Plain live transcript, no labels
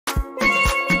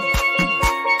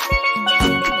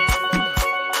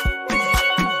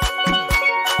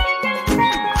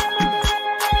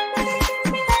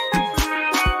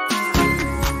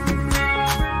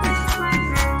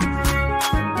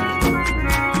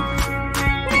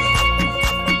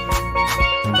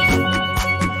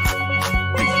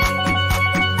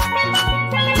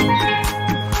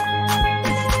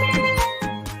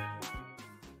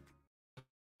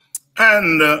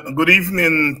And good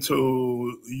evening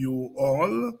to you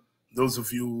all, those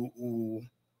of you who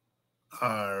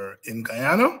are in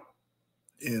Guyana,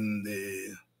 in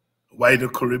the wider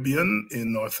Caribbean,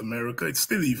 in North America. It's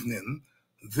still evening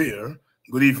there.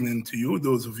 Good evening to you,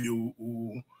 those of you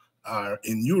who are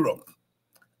in Europe.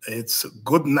 It's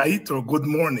good night or good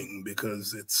morning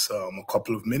because it's a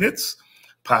couple of minutes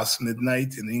past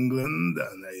midnight in England,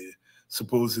 and I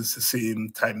suppose it's the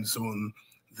same time zone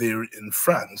there in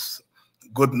France.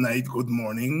 Good night, good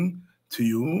morning to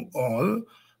you all.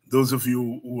 Those of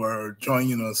you who are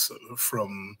joining us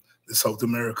from the South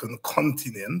American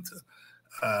continent,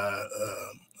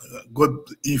 good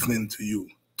evening to you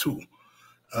too.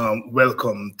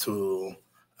 Welcome to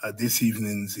this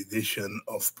evening's edition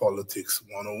of Politics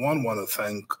 101. I want to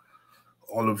thank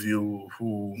all of you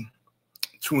who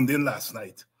tuned in last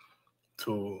night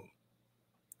to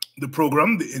the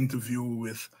program, the interview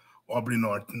with Aubrey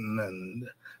Norton and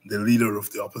the leader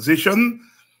of the opposition,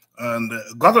 and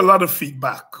got a lot of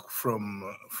feedback from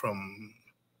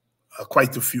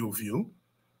quite a few of you,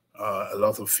 a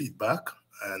lot of feedback,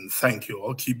 and thank you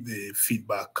all. Keep the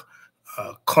feedback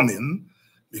coming,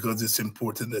 because it's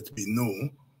important that we know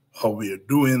how we are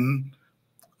doing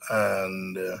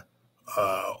and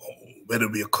whether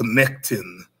we are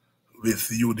connecting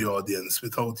with you, the audience.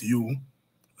 Without you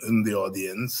in the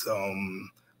audience,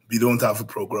 we don't have a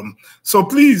program. So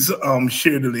please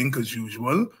share the link as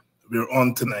usual. We're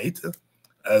on tonight.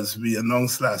 As we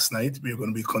announced last night, we're going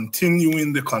to be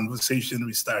continuing the conversation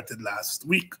we started last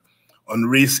week on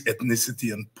race,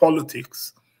 ethnicity, and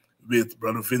politics with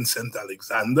Brother Vincent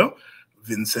Alexander.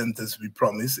 Vincent, as we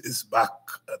promised, is back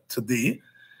today,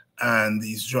 and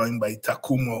he's joined by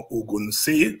Tacuma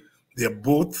Ogunseye. They're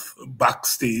both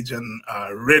backstage and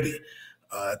are ready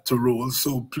to roll.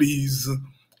 So please,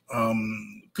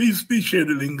 please share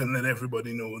the link and let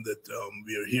everybody know that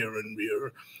we are here and we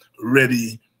are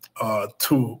ready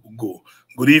to go.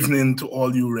 Good evening to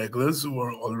all you regulars who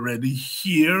are already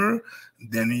here.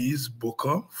 Denise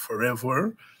Booker,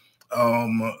 Forever,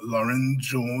 Lauren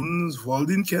Jones,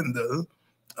 Valdine Kendall.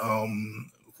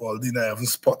 Valdine, I haven't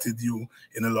spotted you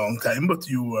in a long time, but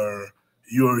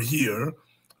you're here.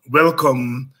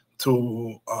 Welcome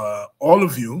to all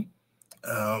of you.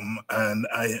 And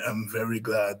I am very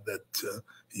glad that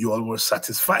you all were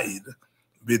satisfied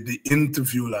with the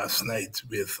interview last night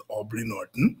with Aubrey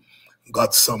Norton.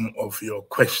 Got some of your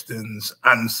questions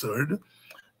answered.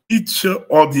 Each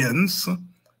audience,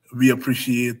 we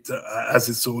appreciate has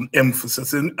its own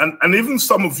emphasis. And even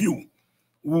some of you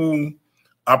who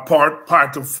are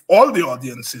part of all the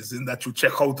audiences in that you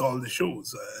check out all the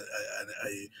shows.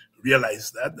 I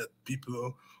realize that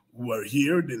people who are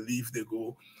here, they leave, they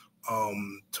go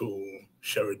to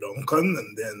Sherry Duncan,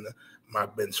 and then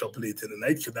Mark Bishop late in the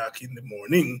night, Kadaki in the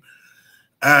morning,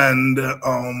 and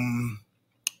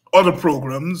other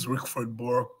programs, Rickford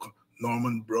Burke,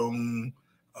 Norman Brown,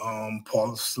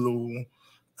 Paul Slow,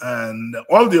 and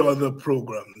all the other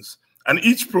programs. And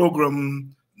each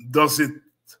program does it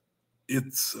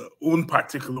its own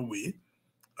particular way.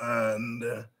 And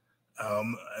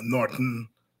Norton,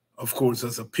 of course,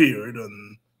 has appeared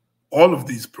on all of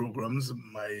these programs,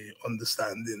 my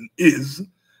understanding is.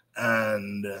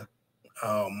 And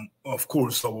of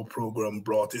course, our program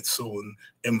brought its own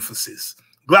emphasis.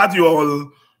 Glad you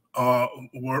all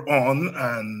were on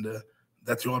and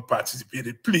that you all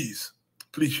participated. Please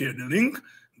share the link.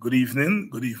 Good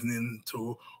evening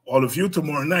to all of you.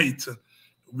 Tomorrow night,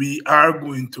 we are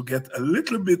going to get a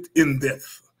little bit in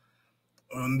depth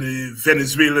on the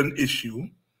Venezuelan issue.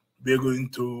 We're going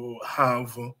to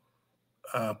have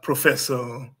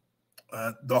Professor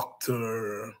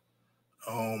Dr.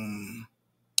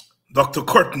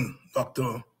 Curtin,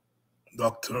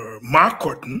 Dr. Mark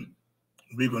Curtin,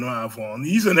 we're going to have on.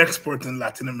 He's an expert in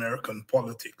Latin American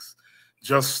politics.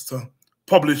 Just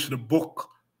published a book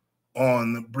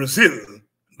on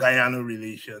Brazil-Guyana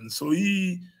relations. So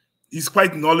he's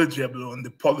quite knowledgeable on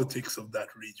the politics of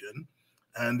that region.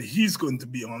 And he's going to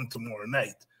be on tomorrow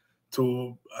night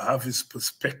to have his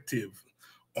perspective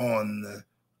on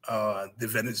the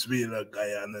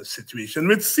Venezuela-Guyana situation,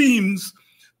 which seems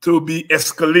to be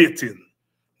escalating,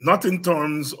 not in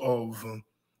terms of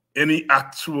any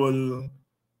actual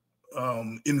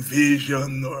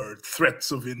invasion or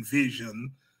threats of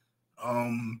invasion,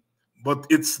 but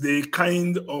it's the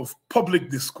kind of public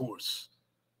discourse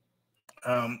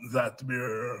that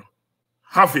we're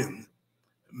having.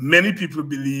 Many people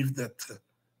believe that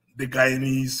the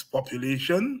Guyanese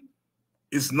population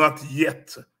is not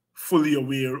yet fully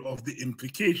aware of the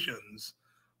implications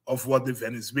of what the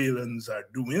Venezuelans are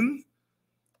doing.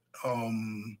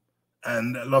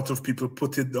 And a lot of people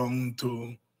put it down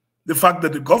to the fact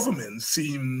that the government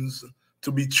seems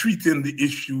to be treating the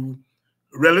issue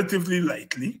relatively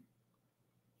lightly.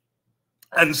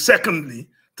 And secondly,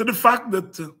 to the fact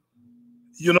that,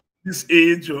 you know, this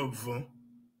age of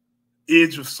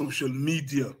social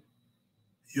media,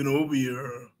 you know,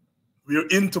 we're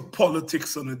into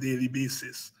politics on a daily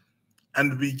basis,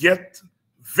 and we get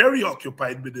very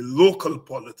occupied with the local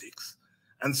politics,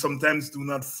 and sometimes do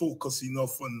not focus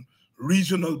enough on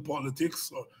regional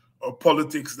politics or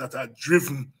politics that are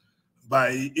driven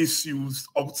by issues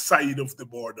outside of the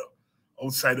border,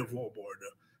 outside of our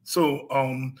border. So,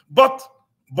 but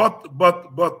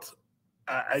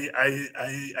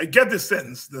I get the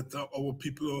sense that our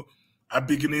people are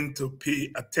beginning to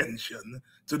pay attention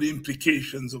to the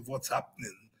implications of what's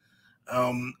happening.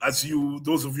 As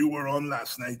those of you who were on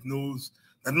last night knows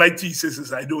that my thesis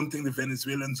is I don't think the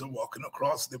Venezuelans are walking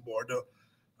across the border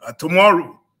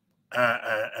tomorrow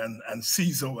and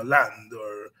seize our land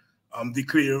or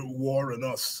declare war on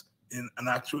us in an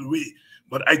actual way.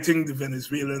 But I think the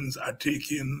Venezuelans are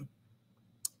taking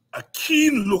a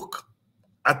keen look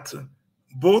at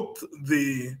both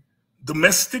the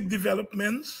domestic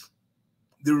developments,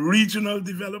 the regional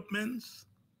developments,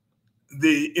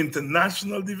 the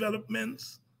international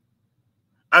developments,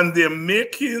 and they're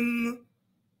making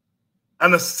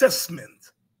an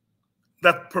assessment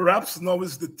that perhaps now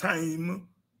is the time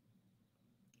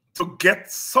to get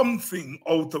something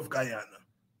out of Guyana.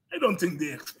 I don't think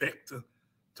they expect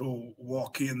to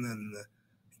walk in and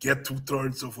get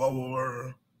 2/3 of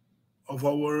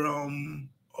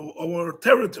our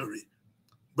territory,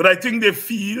 but I think they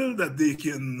feel that they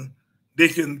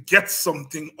can get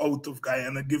something out of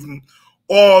Guyana given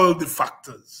all the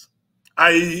factors.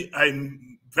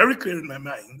 I'm very clear in my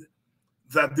mind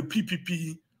that the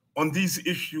PPP on these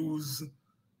issues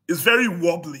is very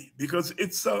wobbly because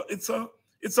it's a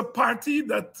party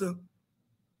that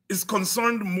is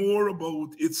concerned more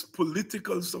about its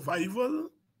political survival.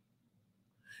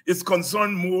 It's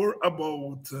concerned more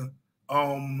about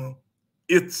the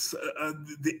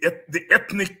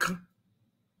ethnic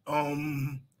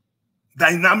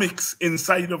dynamics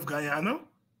inside of Guyana.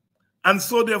 And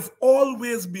so they've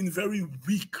always been very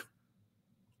weak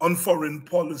on foreign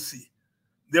policy.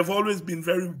 They've always been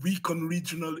very weak on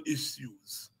regional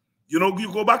issues. You know,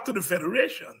 you go back to the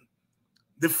Federation,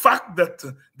 the fact that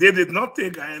they did not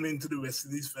take Guyana into the West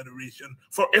Indies Federation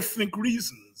for ethnic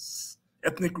reasons.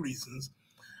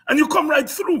 And you come right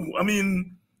through. I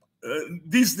mean,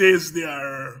 these days they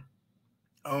are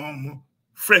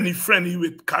friendly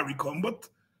with CARICOM, but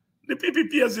the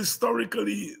PPP is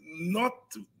historically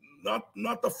not a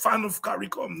fan of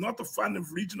CARICOM, not a fan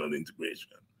of regional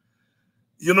integration.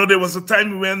 You know, there was a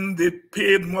time when they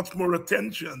paid much more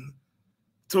attention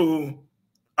to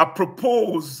a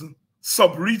proposed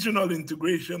sub-regional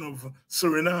integration of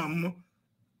Suriname,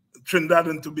 Trinidad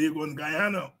and Tobago, and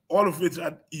Guyana, all of which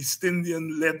had East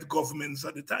Indian-led governments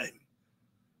at the time.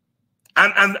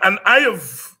 And I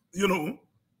have, you know,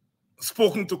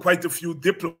 spoken to quite a few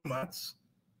diplomats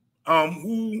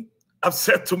who have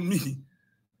said to me,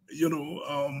 you know,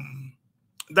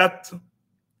 that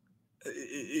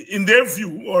in their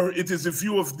view, or it is the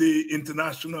view of the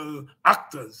international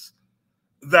actors,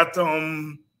 that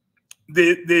the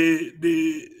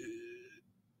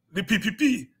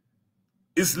PPP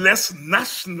is less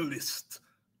nationalist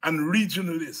and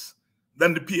regionalist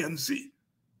than the PNC,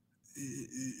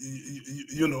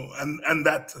 you know, and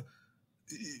that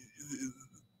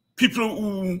people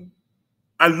who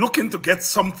are looking to get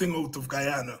something out of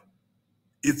Guyana,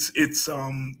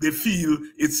 they feel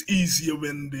it's easier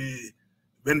when the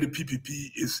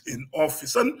PPP is in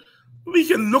office. And we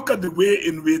can look at the way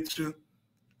in which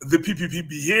the PPP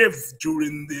behaved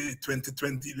during the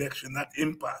 2020 election, that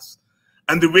impasse,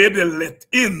 and the way they let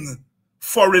in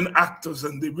foreign actors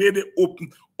and the way they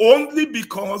opened, only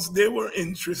because they were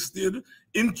interested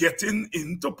in getting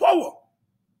into power.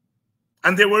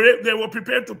 And they were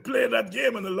prepared to play that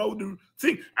game and allow the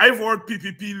thing. I've heard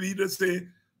PPP leaders say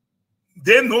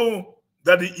they know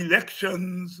that the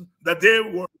elections, that they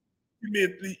were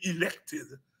ultimately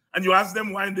elected. And you ask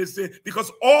them why, and they say,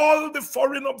 because all the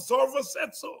foreign observers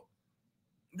said so.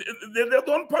 They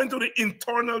don't point to the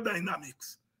internal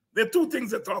dynamics. There are two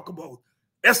things they talk about,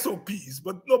 SOPs,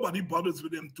 but nobody bothers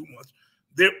with them too much.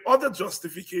 Their other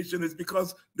justification is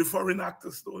because the foreign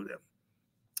actors told them.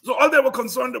 So all they were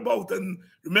concerned about, and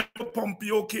remember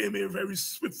Pompeo came here very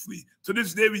swiftly. To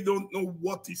this day, we don't know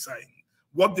what he signed,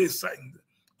 what they signed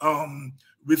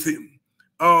with him.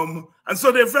 And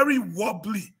so they're very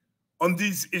wobbly on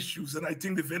these issues. And I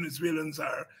think the Venezuelans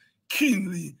are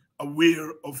keenly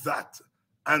aware of that.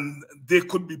 And they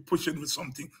could be pushing with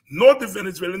something. Not the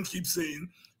Venezuelans keep saying,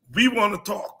 We want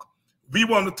to talk. We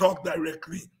want to talk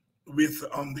directly with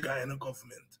the Guyana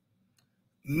government.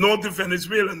 No, the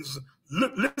Venezuelans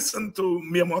listen to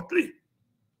Mia Motley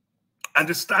and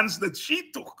the stance that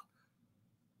she took.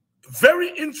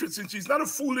 Very interesting. She's not a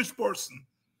foolish person.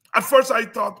 At first I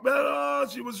thought, well,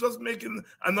 she was just making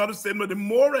another statement. The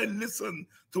more I listened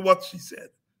to what she said,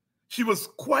 she was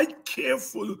quite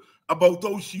careful about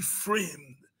how she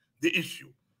framed the issue.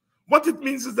 What it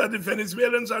means is that the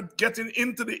Venezuelans are getting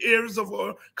into the ears of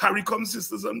our CARICOM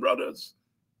sisters and brothers.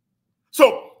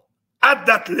 So at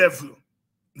that level,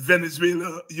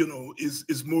 Venezuela, you know,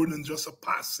 is more than just a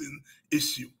passing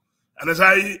issue. And as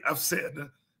I have said,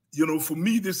 you know, for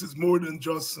me, this is more than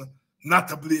just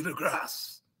not a blade of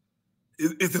grass.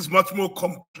 It is much more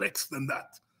complex than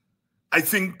that. I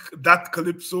think that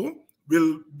Calypso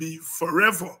will be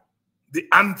forever the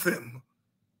anthem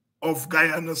of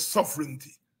Guyana's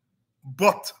sovereignty.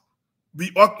 But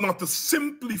we ought not to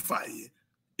simplify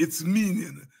its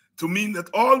meaning to mean that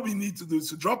all we need to do is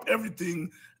to drop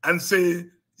everything and say,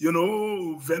 you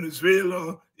know,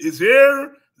 Venezuela is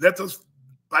here, let us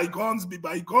bygones be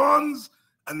bygones,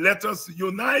 and let us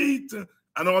unite,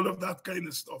 and all of that kind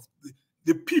of stuff.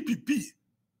 The PPP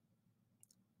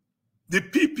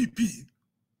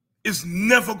is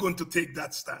never going to take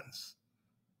that stance.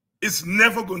 It's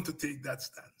never going to take that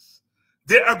stance.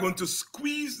 They are going to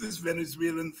squeeze this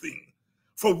Venezuelan thing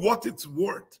for what it's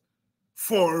worth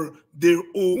for their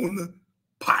own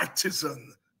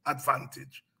partisan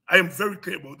advantage. I am very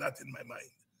clear about that in my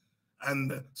mind.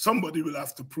 And somebody will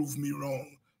have to prove me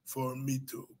wrong for me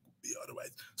to be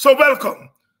otherwise. So welcome.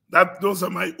 Those are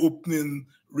my opening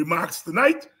remarks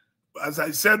tonight. As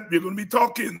I said, we're going to be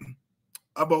talking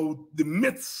about the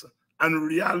myths and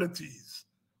realities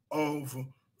of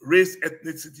race,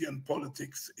 ethnicity, and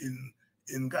politics in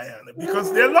Guyana.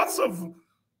 Because there are lots of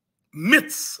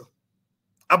myths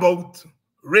about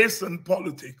race and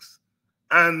politics.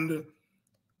 And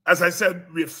as I said,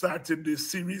 we have started this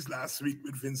series last week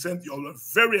with Vincent. You all are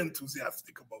very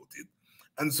enthusiastic about it.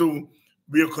 And so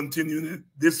we are continuing it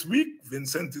this week.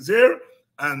 Vincent is here,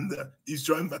 and he's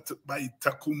joined by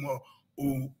Tacuma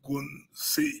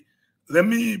Ogunseye. Let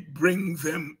me bring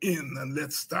them in and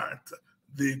let's start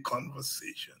the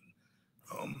conversation.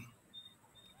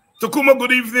 Tacuma,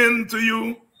 good evening to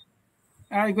you.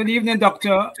 Good evening,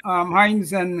 Dr.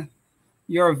 Hines and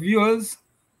your viewers.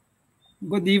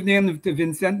 Good evening to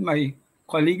Vincent, my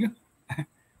colleague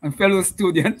and fellow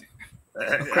student.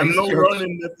 I'm not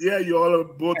running that. Yeah, you all are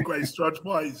both Christchurch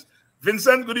boys.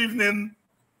 Vincent, good evening.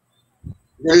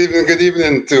 Good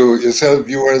evening to yourself,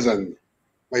 viewers, and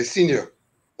my senior,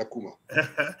 Tacuma.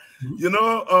 You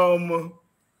know,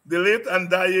 the late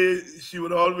Andaye, she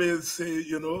would always say,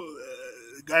 you know,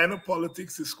 Guyana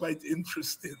politics is quite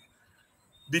interesting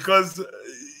because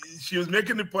she was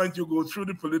making the point you go through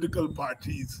the political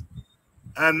parties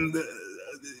and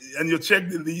you check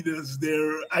the leaders.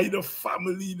 They're either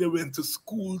family, they went to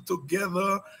school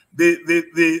together, they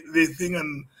think,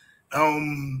 and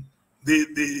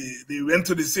they went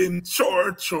to the same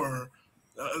church or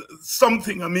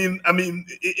something. I mean,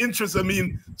 interest. I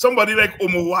mean, somebody like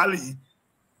Omowali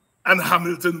and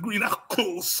Hamilton Green are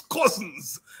close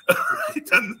cousins, right?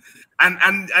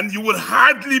 And you would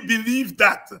hardly believe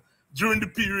that during the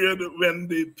period when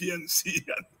the PNC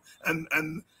and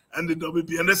the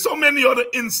WP, and there's so many other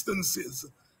instances.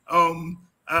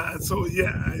 So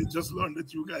yeah, I just learned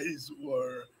that you guys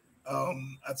were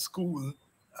at school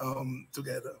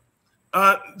together.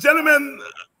 Gentlemen,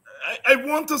 I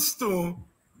want us to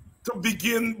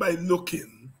begin by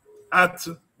looking at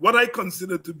what I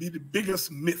consider to be the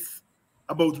biggest myth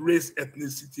about race,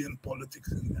 ethnicity, and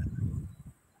politics in Ghana.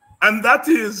 And that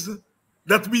is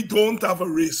that we don't have a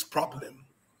race problem.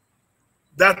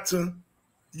 That,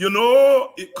 you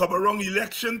know, it come around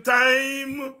election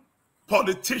time,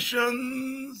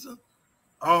 politicians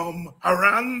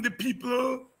harangue the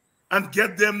people and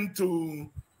get them to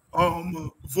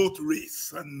vote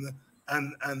race and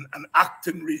act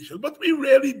in racial. But we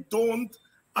really don't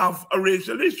have a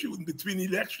racial issue. Between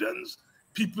elections,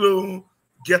 people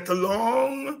get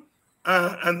along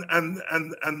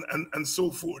and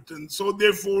so forth. And so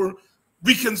therefore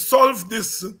we can solve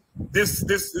this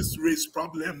race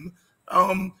problem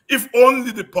if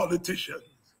only the politicians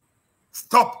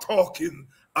stop talking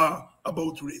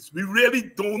about race. We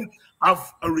really don't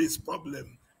have a race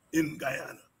problem in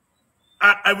Guyana.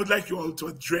 I would like you all to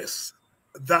address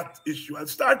that issue. I'll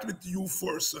start with you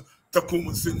first,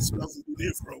 Tacuma, since you haven't been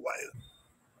here for a while.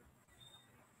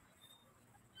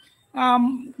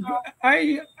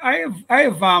 I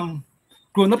have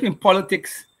grown up in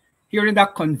politics, hearing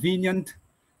that convenient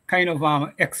kind of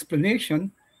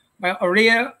explanation. My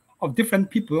array of different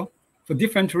people for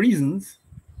different reasons.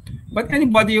 But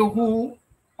anybody who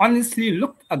honestly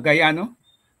looked at Guyana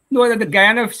know that the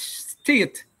Guyana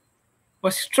state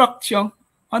was structured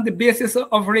on the basis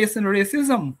of race and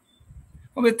racism.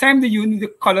 From the time the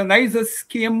colonizers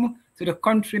came to the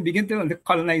country, began the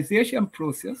colonization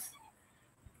process,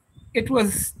 it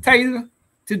was tied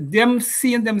to them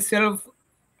seeing themselves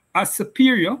as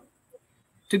superior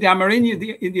to the Amerindian,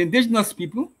 the indigenous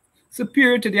people,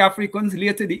 superior to the Africans,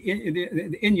 later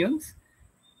the Indians.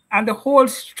 And the whole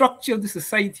structure of the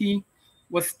society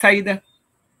was tied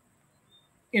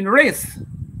in race.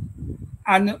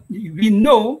 And we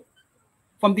know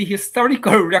from the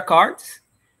historical records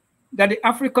that the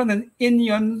African and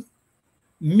Indian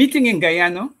meeting in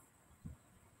Guyana,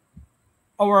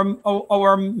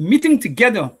 our meeting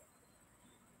together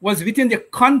was within the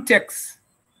context,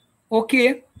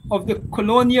 okay, of the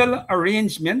colonial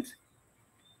arrangement.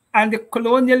 And the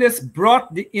colonialists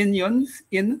brought the Indians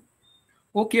in,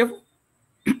 okay,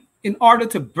 in order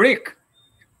to break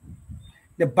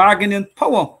the bargaining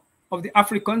power of the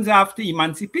Africans after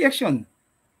emancipation.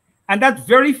 And that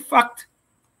very fact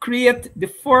create the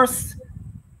first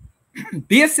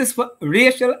basis for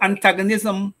racial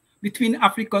antagonism between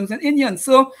Africans and Indians.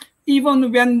 So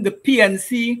even when the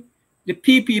PNC, the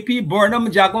PPP,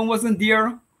 Burnham Jagon wasn't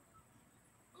there,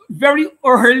 very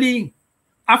early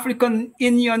African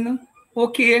Indian,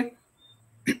 okay,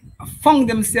 found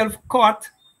themselves caught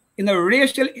in a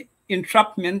racial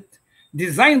entrapment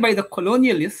designed by the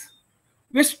colonialists,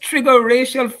 which trigger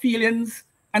racial feelings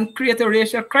and create a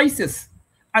racial crisis.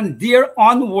 And there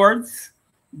onwards,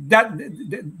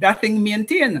 that thing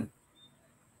maintained.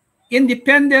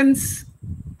 Independence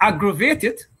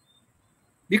aggravated,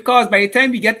 because by the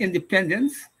time we get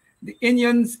independence, the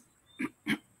Indians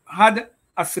had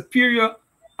a superior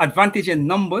advantage in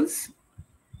numbers.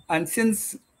 And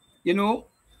since, you know,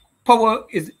 power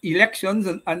is elections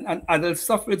and adult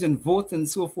suffrage and votes and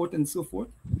so forth and so forth.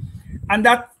 And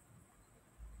that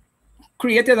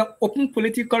created an open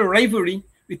political rivalry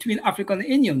between African and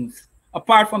Indians,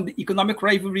 apart from the economic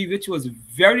rivalry, which was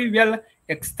very well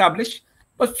established.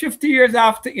 But 50 years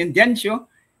after indenture,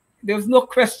 there was no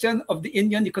question of the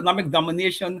Indian economic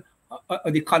domination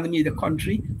of the economy of the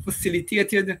country,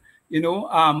 facilitated, you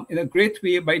know, in a great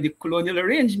way by the colonial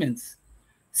arrangements.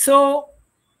 So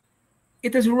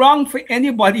it is wrong for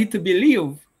anybody to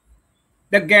believe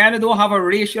that Guyana don't have a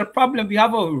racial problem. We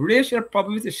have a racial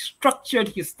problem which is structured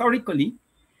historically,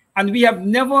 and we have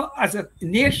never, as a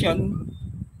nation,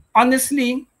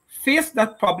 honestly faced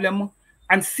that problem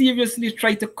and seriously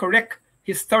tried to correct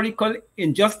historical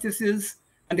injustices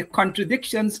and the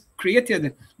contradictions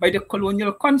created by the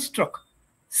colonial construct.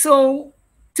 So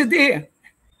today,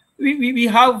 we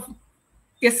have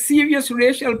a serious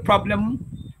racial problem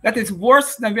that is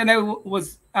worse than when I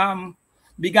was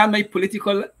began my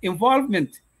political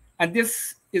involvement. And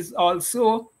this is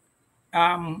also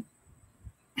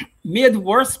made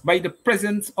worse by the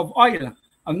presence of oil.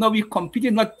 And now we're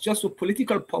competing not just for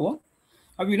political power,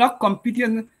 and we're not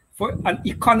competing for an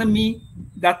economy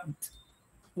that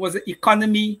was an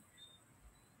economy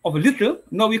of little.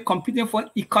 Now we're competing for an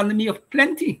economy of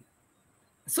plenty.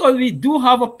 So we do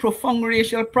have a profound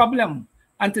racial problem.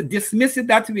 And to dismiss it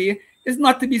that way is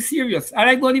not to be serious. And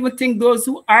I don't even think those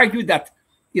who argue that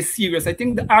is serious. I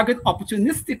think they argue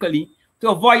opportunistically to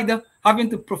avoid having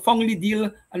to profoundly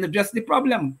deal and address the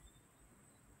problem.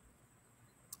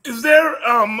 Is there,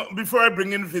 before I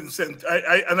bring in Vincent,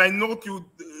 I note you,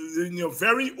 in your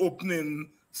very opening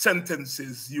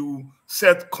sentences, you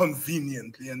said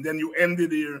conveniently, and then you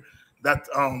ended here that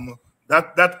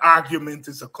that argument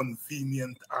is a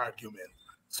convenient argument.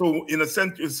 So in a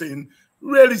sense, you're saying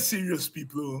really serious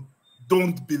people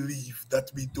don't believe that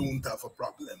we don't have a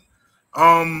problem.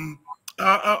 And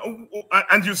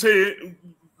you say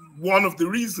one of the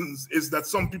reasons is that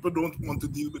some people don't want to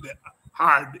deal with the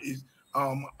hard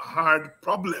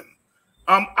problem.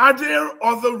 Are there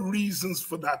other reasons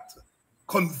for that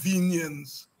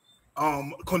convenient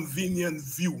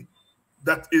view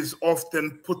that is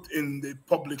often put in the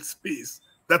public space,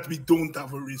 that we don't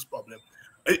have a race problem?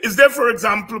 Is there, for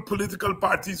example, political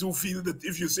parties who feel that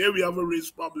if you say we have a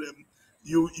race problem,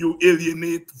 you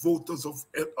alienate voters of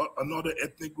another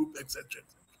ethnic group, etc.?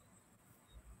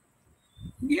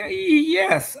 Yeah,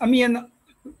 yes. I mean,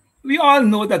 we all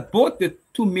know that both the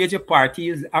two major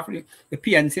parties, the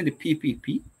PNC and the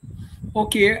PPP,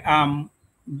 okay,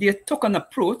 they took an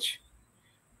approach,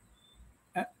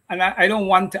 and I don't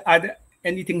want to add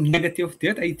anything negative to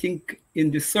it. I think in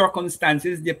the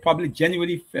circumstances, they probably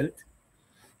genuinely felt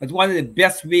that one of the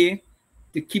best way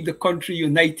to keep the country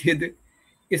united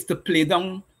is to play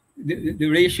down the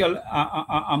racial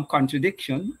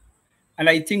contradiction. And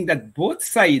I think that both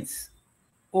sides,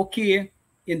 okay,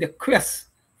 in the quest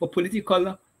for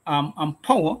political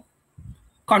power,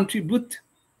 contribute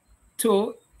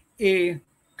to a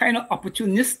kind of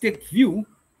opportunistic view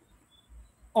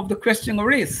of the question of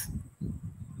race.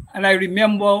 And I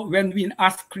remember when we in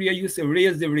Askria used to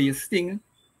raise the race thing,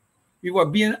 we were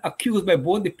being accused by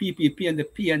both the PPP and the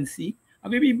PNC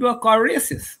of being called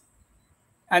racist.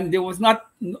 And there was not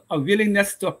a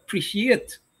willingness to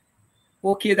appreciate,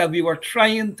 okay, that we were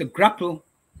trying to grapple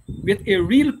with a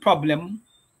real problem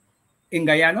in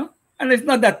Guyana. And it's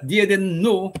not that they didn't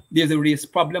know there's a race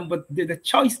problem, but the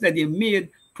choice that they made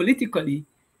politically.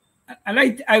 And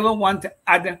I don't want to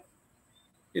add,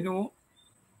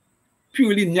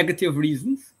 purely negative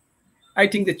reasons. I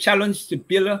think the challenge to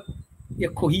build a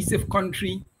cohesive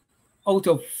country out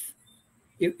of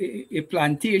a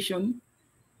plantation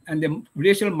and the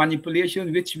racial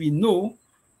manipulation, which we know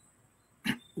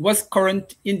was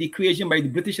current in the equation by the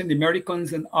British and the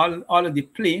Americans and all of the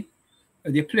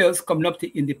players coming up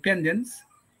to independence,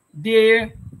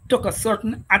 they took a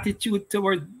certain attitude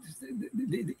towards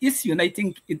the issue, and I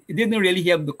think it didn't really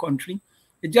help the country.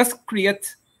 It just created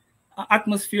an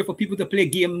atmosphere for people to play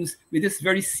games with this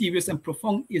very serious and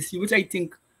profound issue, which I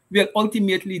think will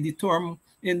ultimately determine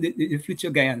in the future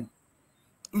Guyana.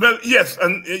 Well, yes,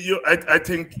 and I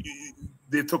think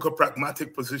they took a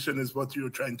pragmatic position, is what you're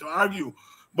trying to argue.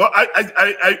 But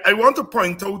I want to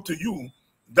point out to you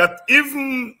that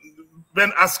even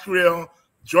when Askria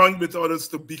joined with others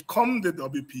to become the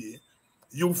WPA,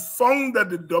 you found that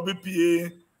the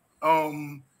WPA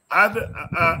had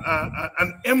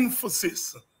an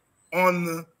emphasis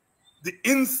on the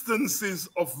instances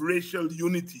of racial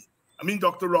unity. I mean,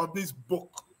 Dr. Rodney's book,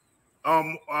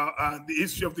 The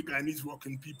History of the Guyanese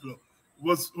Working People,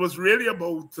 was really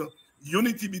about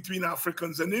unity between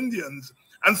Africans and Indians.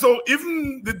 And so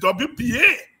even the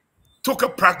WPA took a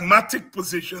pragmatic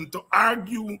position to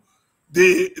argue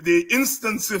the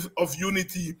instances of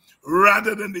unity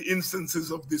rather than the instances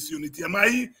of disunity. Am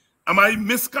I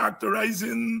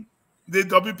mischaracterizing the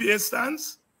WPA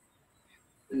stance?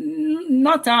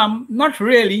 Not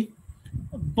really,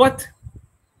 but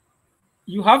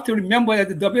you have to remember that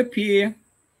the WPA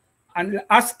and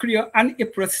Askria and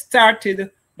IPRA started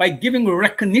by giving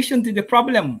recognition to the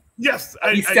problem. Yes,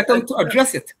 we set out to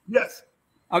address it. Yes,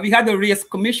 and we had a race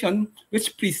commission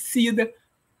which preceded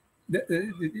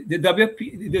the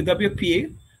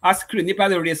WPA. Askria NIPA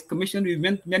had a race commission. We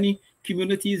went many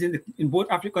communities in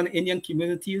both African and Indian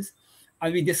communities,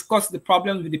 and we discussed the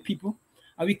problems with the people.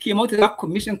 And we came out of that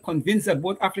commission convinced that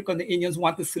both African and Indians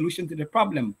want a solution to the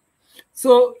problem.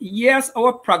 So yes,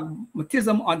 our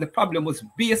pragmatism on the problem was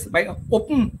based by an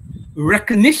open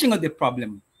recognition of the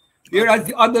problem, whereas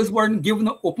the others weren't given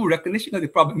an open recognition of the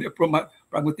problem. Their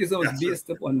pragmatism was based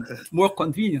upon more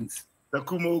convenience.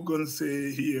 Tacuma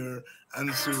Ogunseye here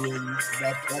answering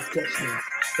that question.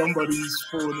 Somebody's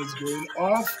phone is going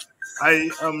off. I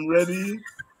am ready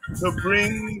to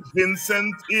bring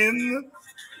Vincent in.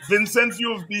 Vincent,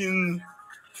 you've been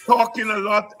talking a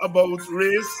lot about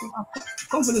race.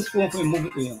 Come for this phone for a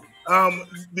moment.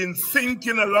 Been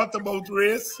thinking a lot about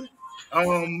race,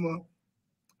 and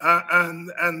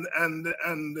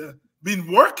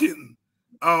been working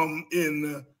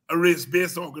in a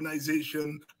race-based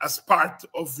organization as part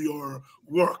of your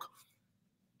work.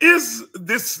 Is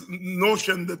this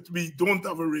notion that we don't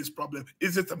have a race problem,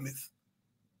 is it a myth?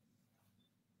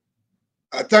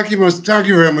 Thank you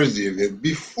very much, David.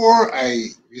 Before I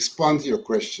respond to your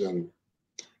question,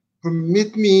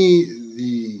 permit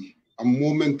me a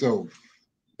moment of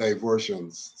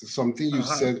diversions to something you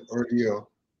said earlier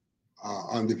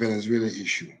on the Venezuela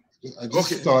issue. I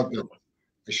just thought that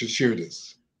I should share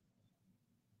this.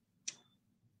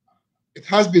 It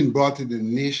has been brought to the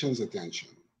nation's attention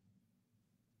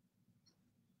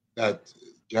that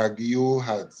Jagio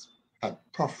had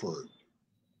proffered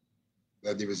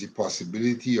that there was a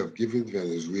possibility of giving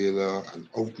Venezuela an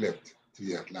outlet to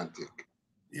the Atlantic,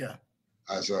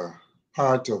 as a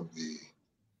part of the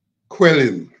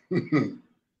quelling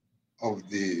of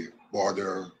the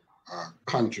border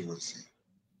controversy.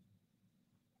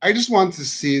 I just want to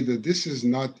say that this is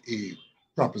not a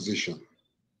proposition.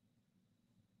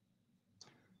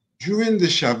 During the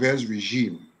Chavez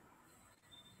regime,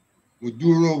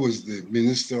 Maduro was the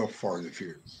Minister of Foreign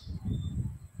Affairs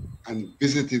and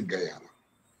visited Guyana.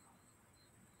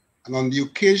 And on the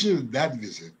occasion of that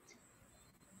visit,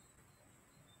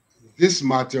 this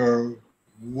matter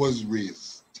was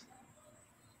raised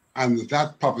and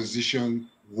that proposition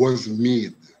was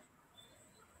made.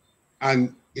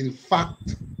 And in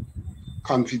fact,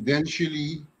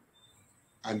 confidentially,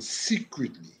 and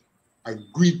secretly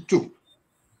agreed to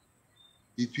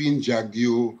between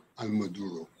Jagdeo and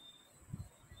Maduro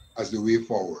as the way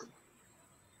forward.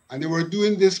 And they were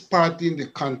doing this partly in the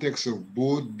context of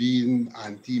both being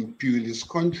anti-imperialist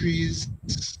countries,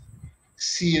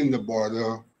 seeing the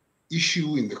border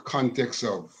issue in the context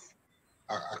of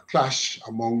a clash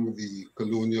among the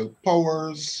colonial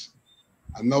powers.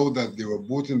 And now that they were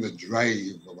both in the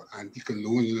drive of an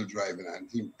anti-colonial drive and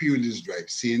anti-imperialist drive,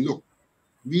 saying, look,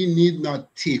 we need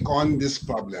not take on this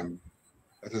problem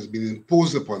that has been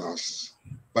imposed upon us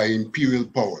by imperial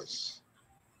powers.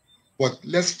 But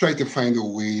let's try to find a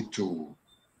way to,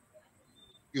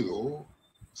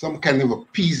 some kind of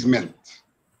appeasement.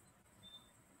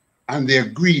 And they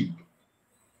agreed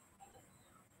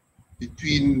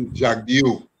between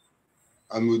Jagdeo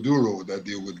and Maduro that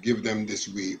they would give them this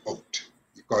way out,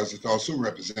 because it also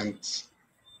represents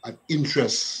an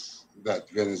interest that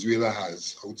Venezuela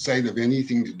has outside of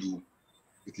anything to do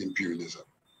with imperialism.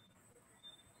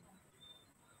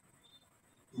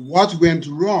 What went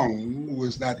wrong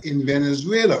was that in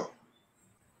Venezuela,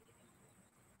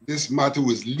 this matter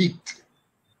was leaked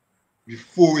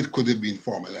before it could have been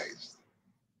formalized.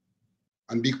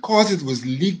 And because it was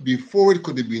leaked before it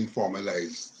could have been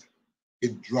formalized,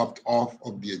 it dropped off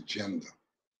of the agenda.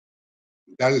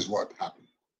 That is what happened.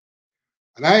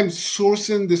 And I am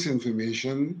sourcing this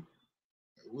information.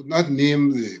 I would not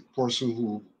name the person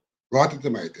who brought it to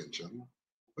my attention,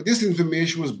 but this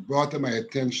information was brought to my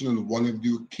attention on one of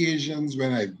the occasions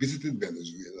when I visited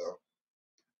Venezuela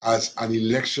as an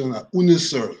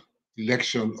UNICEF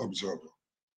election observer.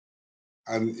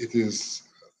 And it is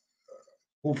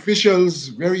officials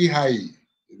very high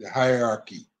in the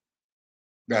hierarchy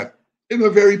that, in a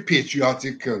very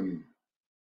patriotic and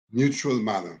neutral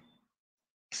manner,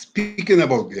 speaking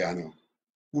about Guyana,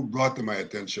 who brought to my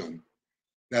attention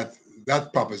that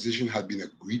that proposition had been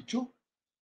agreed to.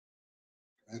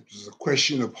 It was a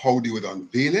question of how they would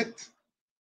unveil it,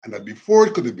 and that before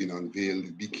it could have been unveiled,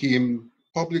 it became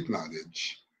public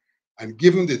knowledge. And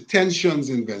given the tensions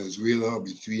in Venezuela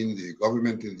between the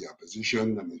government and the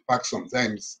opposition, and in fact,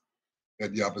 sometimes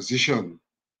that the opposition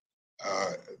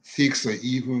takes an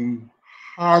even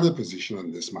harder position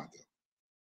on this matter.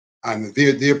 And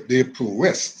they're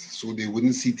pro-West, so they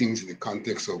wouldn't see things in the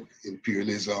context of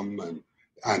imperialism and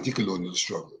anti-colonial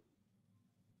struggle.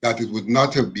 That it would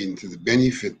not have been to the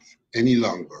benefit any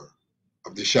longer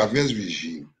of the Chavez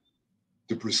regime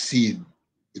to proceed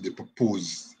with the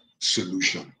proposed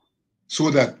solution. So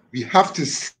that we have to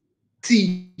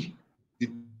see the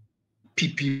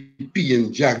PPP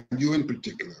and Jagdeo in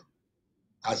particular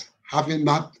as having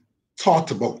not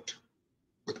thought about,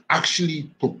 but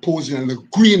actually proposing and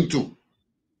agreeing to,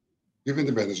 giving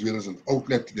the Venezuelans an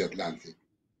outlet to the Atlantic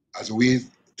as a way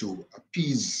to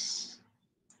appease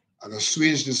and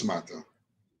assuage this matter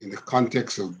in the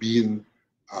context of being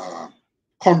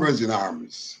comrades in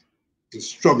arms in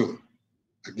struggle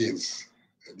against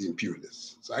the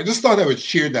imperialists. So I just thought I would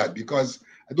share that, because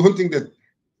I don't think that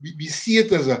we see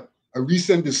it as a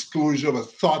recent disclosure of a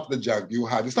thought that Jagdeo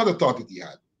had. It's not a thought that he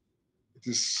had. It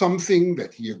is something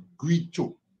that he agreed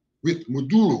to with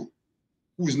Maduro,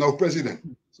 who is now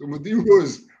president. So Maduro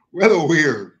is well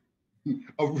aware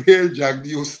of where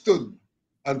Jagdeo stood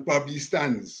and probably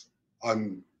stands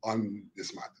on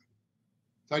this matter.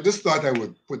 So I just thought I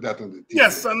would put that on the table.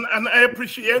 Yes, and I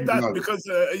appreciate that, because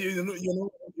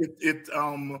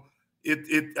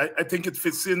I think it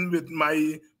fits in with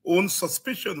my own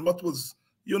suspicion. What was,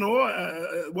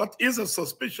 what is a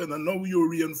suspicion, and now you're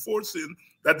reinforcing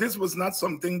that this was not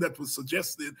something that was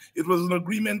suggested. It was an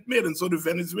agreement made, and so the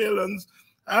Venezuelans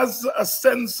has a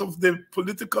sense of the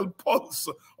political pulse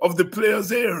of the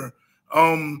players here.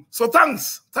 So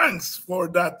thanks for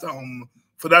that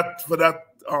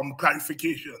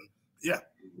clarification. Yeah.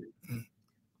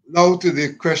 Now to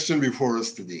the question before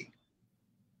us today.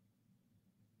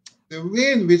 The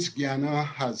way in which Guyana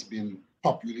has been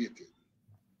populated,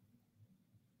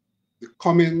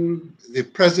 the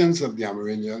presence of the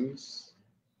Amerindians,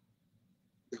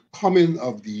 the coming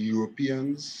of the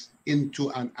Europeans into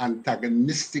an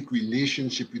antagonistic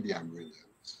relationship with the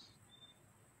Amerindians,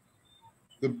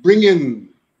 the bringing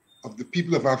of the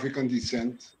people of African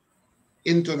descent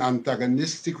into an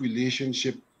antagonistic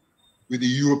relationship with the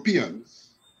Europeans,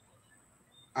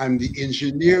 and the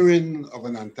engineering of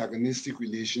an antagonistic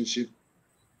relationship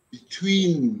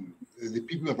between the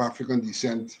people of African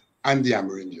descent and the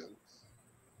Amerindians.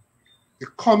 The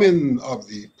coming of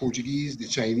the Portuguese, the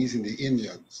Chinese, and the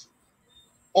Indians,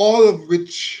 all of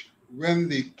which, when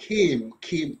they came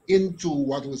into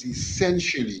what was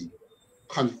essentially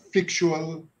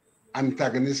conflictual,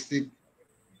 antagonistic,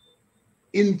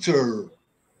 interreligious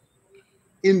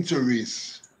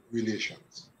inter-race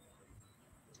relations.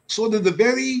 So that the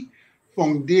very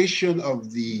foundation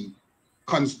of the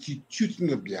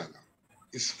Constitution of Guyana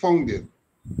is founded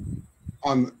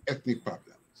on ethnic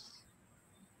problems,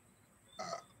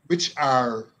 which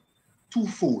are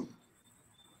twofold.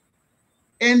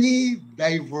 Any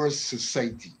diverse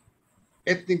society,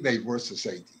 ethnic diverse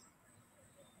society,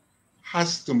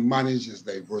 has to manage its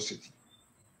diversity,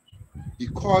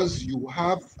 because you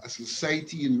have a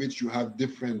society in which you have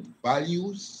different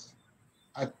values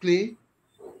at play,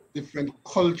 different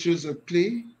cultures at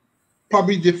play,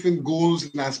 probably different goals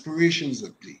and aspirations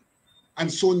at play.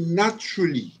 And so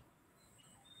naturally,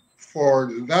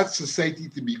 for that society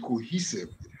to be cohesive,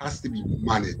 it has to be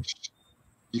managed,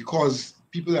 because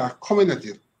people are coming at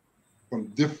it from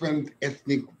different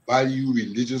ethnic, value,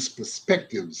 religious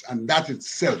perspectives, and that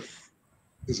itself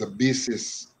is a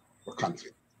basis for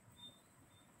conflict.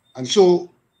 And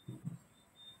so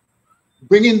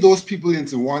bringing those people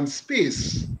into one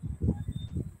space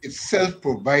itself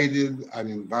provided an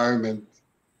environment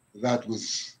that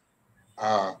was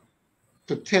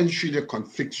potentially a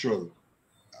conflictual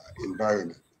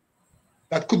environment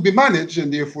that could be managed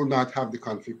and therefore not have the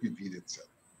conflict repeat itself.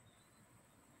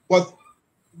 But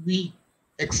we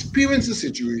experienced a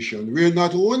situation where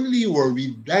not only were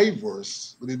we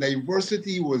diverse, but the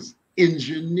diversity was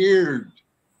engineered,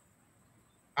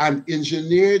 and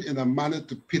engineered in a manner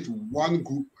to pit one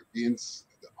group against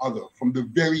the other from the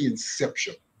very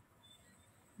inception.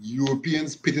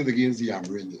 Europeans pitted against the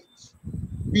Amerindians.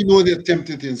 We know they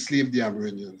attempted to enslave the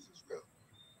Amerindians as well.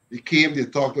 They came, they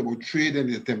talked about trade, and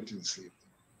they attempted to enslave them.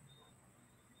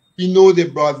 We know they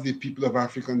brought the people of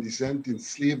African descent,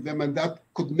 enslaved them, and that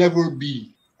could never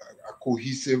be a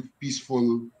cohesive,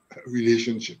 peaceful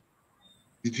relationship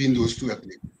between those two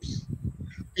ethnic groups.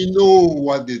 We know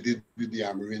what they did with the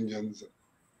Amerindians,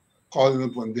 calling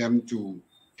upon them to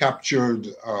capture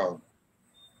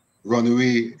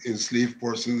runaway enslaved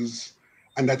persons,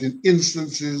 and that in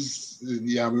instances,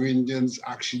 the Amerindians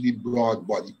actually brought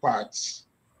body parts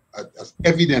as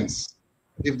evidence,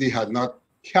 if they had not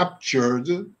captured,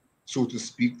 so to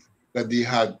speak, that they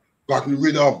had gotten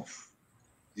rid of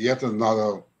yet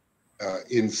another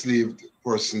enslaved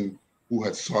person who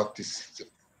had sought to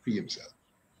free himself.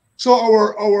 So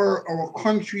our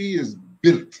country is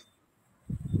built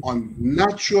on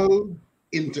natural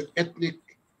inter-ethnic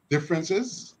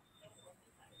differences,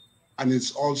 and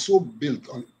it's also built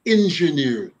on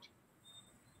engineered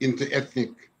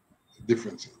inter-ethnic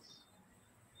differences.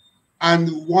 And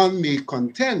one may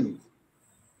contend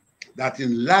that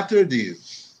in latter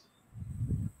days,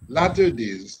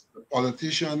 the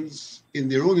politicians, in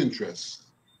their own interests,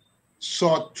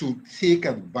 sought to take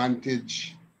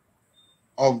advantage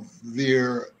of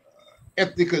their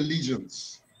ethnic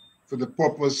allegiance for the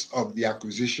purpose of the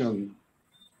acquisition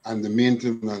and the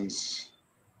maintenance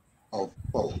of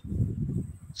power.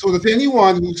 So that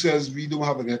anyone who says we don't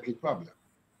have an ethnic problem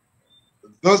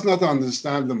does not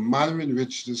understand the manner in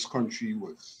which this country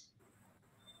was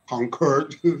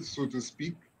conquered, so to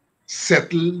speak,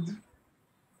 settled,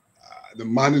 the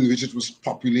manner in which it was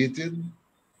populated,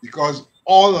 because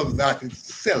all of that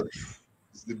itself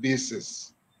is the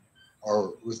basis,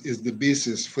 or is the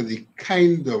basis for the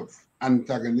kind of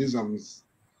antagonisms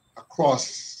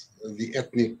across the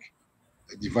ethnic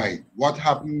divide. What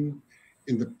happened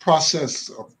in the process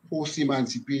of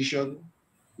post-emancipation,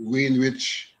 the way in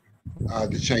which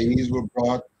the Chinese were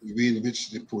brought, the way in which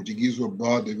the Portuguese were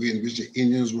brought, the way in which the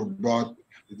Indians were brought,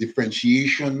 the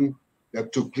differentiation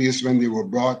that took place when they were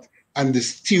brought, and the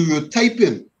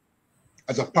stereotyping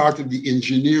as a part of the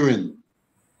engineering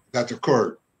that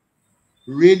occurred,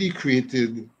 really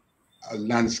created a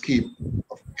landscape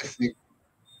of ethnic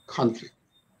conflict.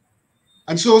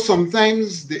 And so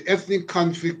sometimes the ethnic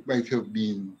conflict might have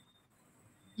been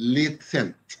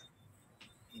latent,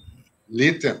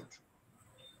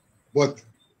 but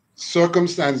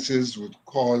circumstances would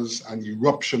cause an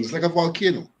eruption. It's like a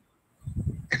volcano.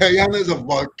 Guyana is a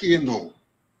volcano,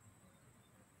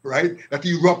 right? That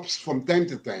erupts from time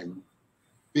to time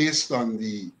based on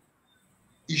the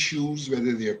issues,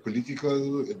 whether they're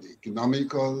political,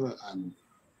 economical, and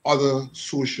other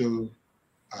social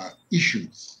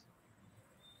issues.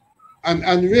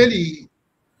 And really,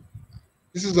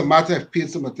 this is a matter I've paid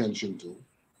some attention to.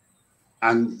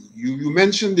 And you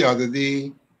mentioned the other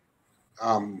day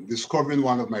discovering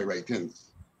one of my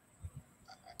writings.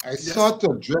 I sought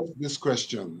to address this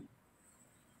question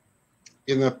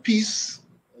in a piece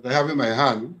that I have in my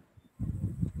hand,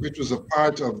 which was a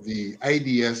part of the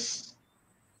IDS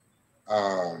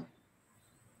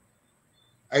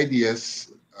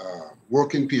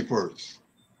working paper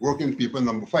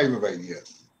number 5 of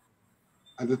IDS.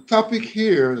 And the topic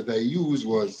here that I used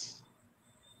was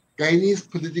Guyanese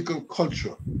political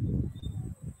culture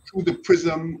through the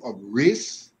prism of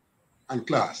race and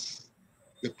class.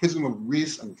 The prism of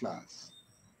race and class,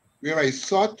 where I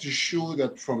sought to show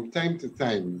that from time to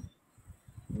time,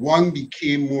 one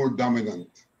became more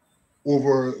dominant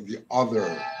over the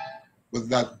other, but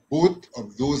that both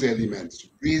of those elements,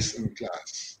 race and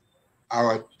class,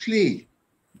 are at play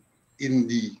in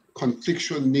the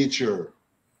conflictual nature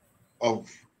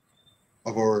of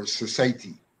our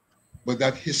society, but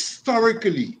that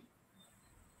historically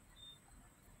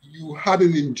you had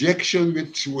an injection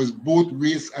which was both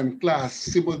race and class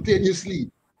simultaneously.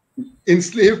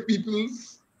 Enslaved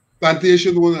peoples,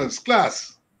 plantation owners,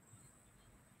 class.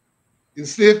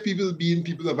 Enslaved people being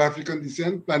people of African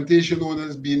descent, plantation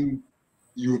owners being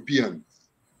Europeans.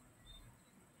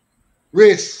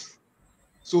 Race.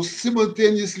 So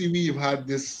simultaneously we've had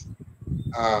this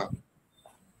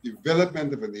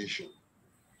development of a nation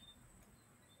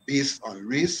based on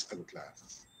race and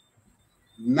class.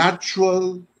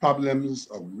 Natural problems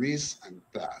of race and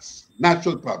class,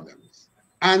 natural problems,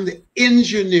 and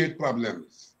engineered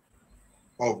problems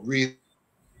of race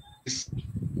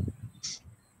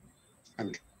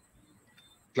and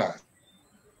class.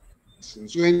 And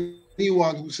so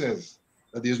anyone who says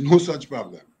that there's no such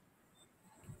problem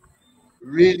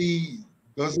really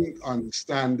doesn't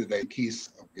understand the case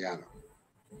of Guyana.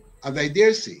 And I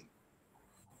dare say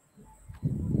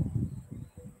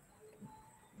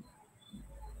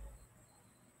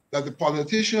that the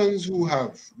politicians who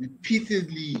have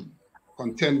repeatedly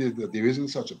contended that there isn't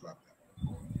such a problem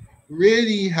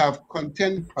really have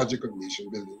contended project of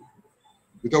nation building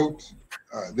without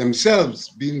themselves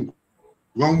being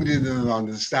grounded in an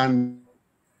understanding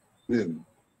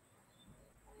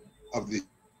of the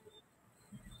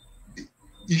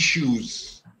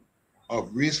issues of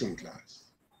race and class,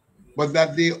 but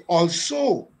that they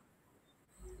also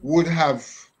would have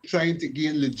tried to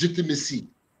gain legitimacy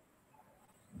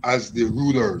as the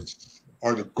rulers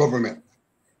or the government.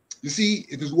 You see,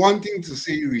 it is one thing to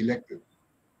say you're elected,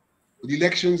 but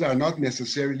elections are not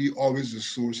necessarily always the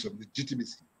source of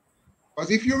legitimacy.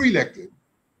 Because if you're elected,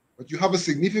 but you have a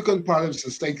significant part of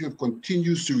society that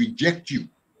continues to reject you,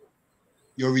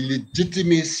 your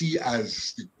legitimacy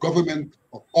as the government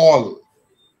of all,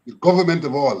 the government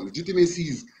of all, legitimacy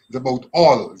is about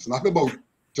all. It's not about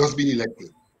just being elected.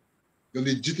 Your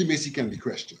legitimacy can be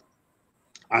questioned.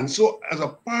 And so as a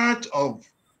part of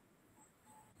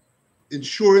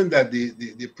ensuring that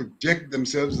they project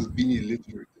themselves as being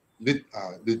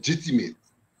legitimate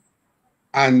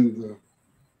and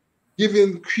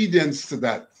giving credence to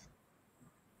that,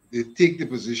 they take the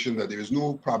position that there is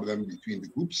no problem between the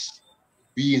groups.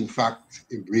 We, in fact,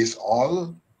 embrace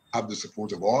all, have the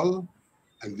support of all,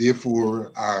 and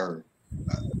therefore are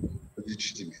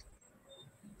legitimate.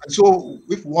 And so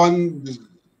if one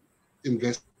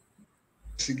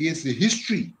investigates the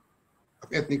history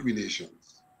of ethnic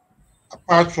relations,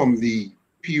 apart from the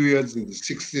periods in the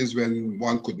 60s when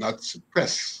one could not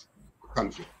suppress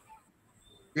conflict,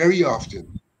 very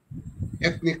often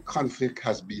ethnic conflict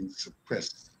has been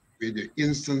suppressed, where there are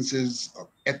instances of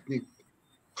ethnic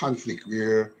conflict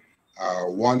where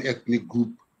one ethnic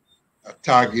group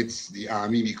targets the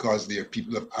army because they are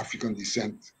people of African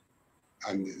descent,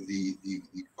 and the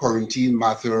quarantine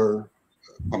matter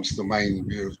comes to mind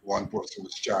where one person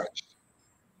was charged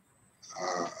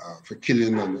for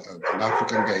killing an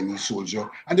African Guyanese soldier.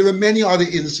 And there were many other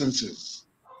instances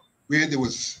where there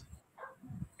was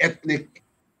ethnic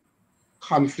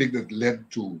conflict that led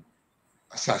to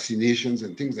assassinations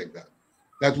and things like that,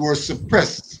 that were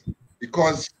suppressed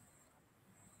because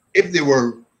if they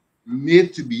were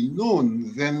made to be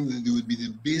known, then there would be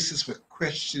the basis for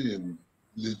questioning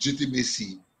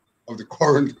legitimacy of the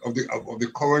current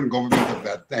government of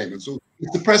that time. And so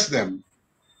it suppressed them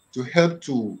to help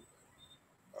to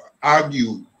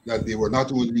argue that they were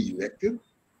not only elected,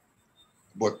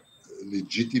 but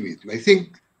legitimate. And I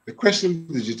think the question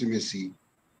of legitimacy,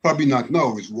 probably not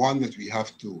now, is one that we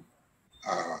have to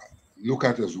look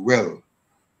at as well,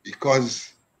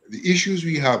 because the issues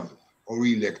we have, or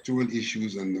electoral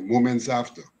issues and the moments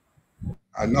after,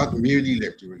 are not merely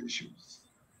electoral issues.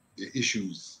 They're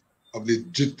issues of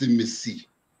legitimacy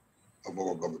of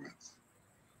our government.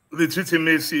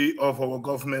 Legitimacy of our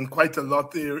government, quite a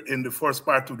lot there in the first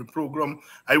part of the program.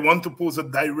 I want to pose a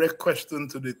direct question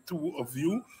to the two of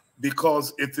you,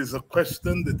 because it is a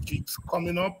question that keeps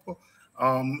coming up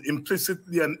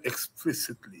implicitly and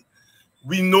explicitly.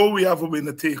 We know we have a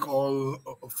winner-take-all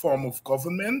form of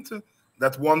government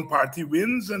that one party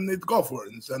wins and it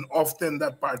governs, and often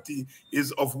that party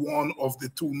is of one of the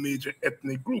two major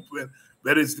ethnic groups,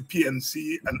 whether it's the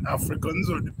PNC and Africans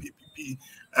or the PPP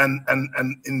and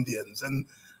Indians. And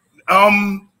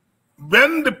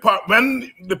when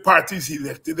the party is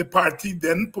elected, the party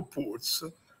then purports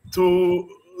to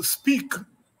speak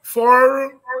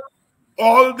for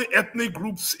all the ethnic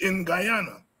groups in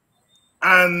Guyana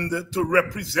and to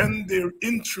represent their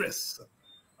interests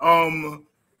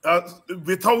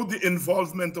without the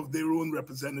involvement of their own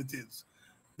representatives.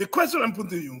 The question I'm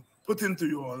putting to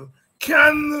you all: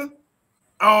 can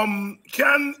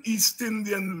East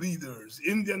Indian leaders,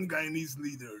 Indian Guyanese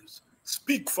leaders,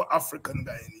 speak for African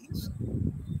Guyanese?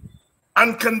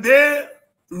 And can they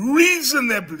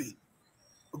reasonably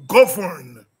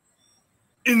govern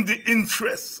in the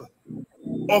interests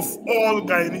of all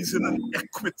Guyanese in an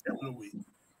equitable way?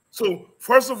 So,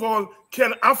 first of all,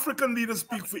 can African leaders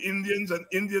speak for Indians and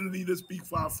Indian leaders speak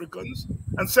for Africans?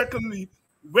 And secondly,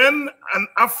 when an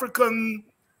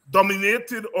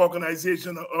African-dominated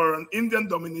organization or an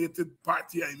Indian-dominated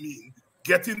party,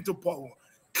 get into power,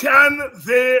 can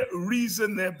they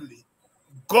reasonably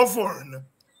govern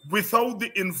without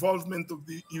the involvement of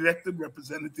the elected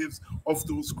representatives of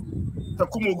those groups?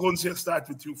 Tacuma, Ogunseye, start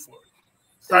with you for it.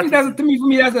 For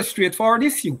me, that's a straightforward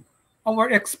issue.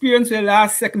 Our experience in the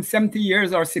last 70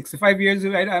 years or 65 years,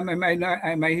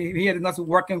 my head is not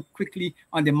working quickly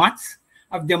on the maths,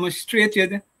 have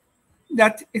demonstrated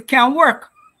that it can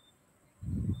work.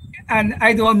 And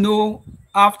I don't know,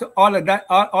 after all of that,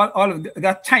 all of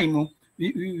that time,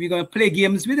 we're going to play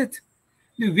games with it.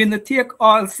 The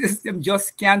winner-take-all system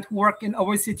just can't work in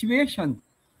our situation.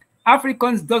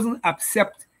 Africans doesn't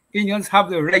accept Indians have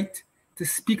the right to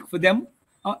speak for them.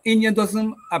 Indian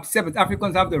doesn't accept that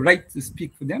Africans have the right to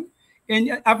speak for them.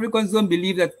 Africans don't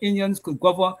believe that Indians could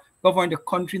govern the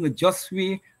country in a just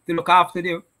way to look after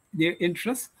their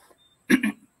interests.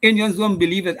 Indians don't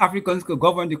believe that Africans could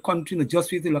govern the country in a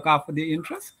just way to look after their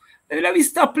interests. Let me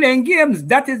stop playing games.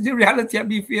 That is the reality that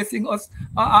be facing us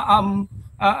for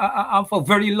a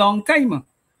very long time.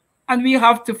 And we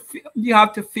have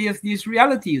to face these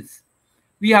realities.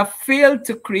 We have failed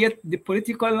to create the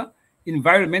political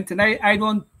environment, and I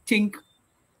don't think,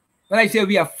 when I say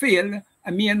we have failed,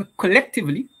 I mean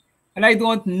collectively. And I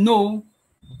don't know,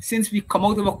 since we come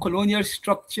out of a colonial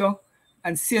structure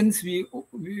and since we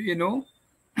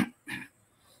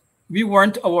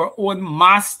weren't our own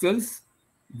masters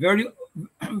very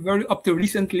up to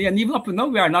recently, and even up to now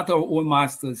we are not our own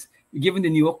masters given the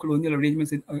neo-colonial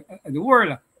arrangements in the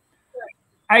world.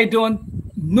 I don't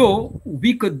know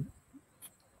we could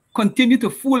continue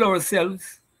to fool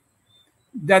ourselves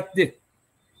that the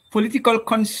political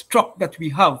construct that we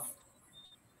have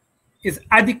is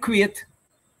adequate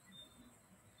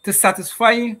to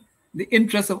satisfy the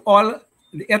interests of all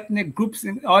the ethnic groups,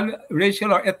 in all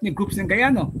racial or ethnic groups in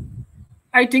Guyana.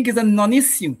 I think it's a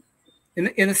non-issue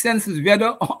in a sense is whether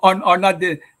or not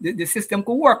the system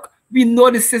could work. We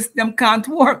know the system can't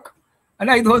work.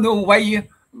 And I don't know why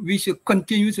we should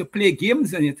continue to play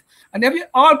games in it. And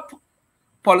all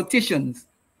politicians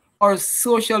or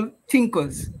social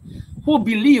thinkers who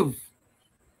believe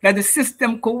that the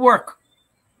system could work,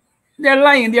 they're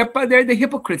lying, they're the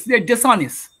hypocrites, they're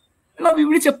dishonest. We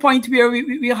reach a point where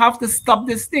we have to stop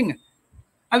this thing.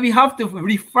 And we have to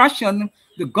refashion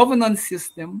the governance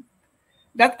system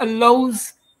that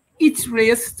allows each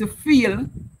race to feel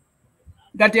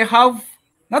that they have,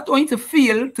 not only to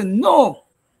feel, to know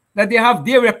that they have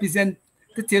their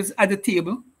representatives at the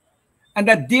table and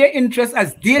that their interest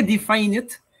as they define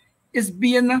it is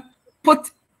being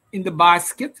put in the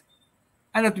basket.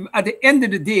 And at the end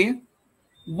of the day,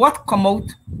 what come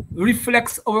out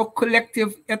reflects our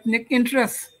collective ethnic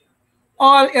interests.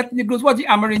 All ethnic groups, what the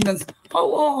Amerindians,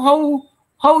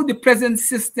 how the present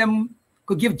system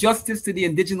could give justice to the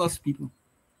indigenous people.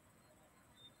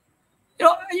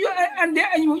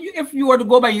 If you were to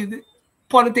go by the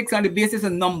politics on the basis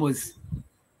of numbers,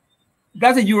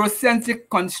 that's a Eurocentric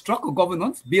construct of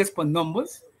governance based on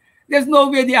numbers. There's no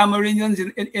way the Amerindians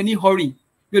in any hurry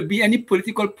will be any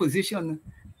political position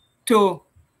to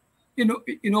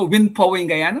win power in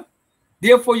Guyana.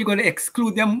 Therefore, you're going to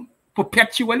exclude them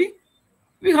perpetually.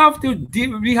 We have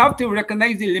to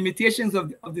recognize the limitations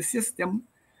of the system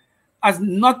as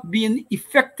not being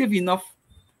effective enough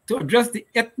to address the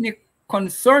ethnic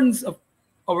concerns of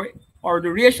or the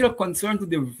racial concerns of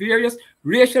the various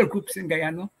racial groups in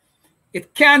Guyana.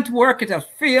 It can't work. It has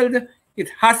failed. It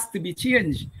has to be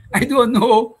changed. I don't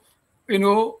know,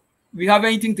 we have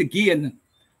anything to gain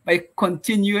by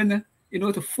continuing,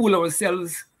 to fool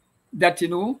ourselves that,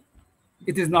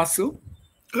 it is not so.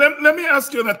 Let me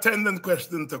ask you an attendant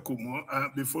question,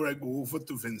 Tacuma, before I go over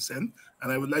to Vincent.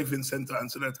 And I would like Vincent to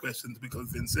answer that question because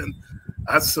Vincent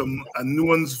has a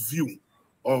nuanced view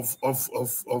of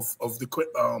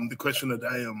the question that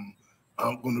I am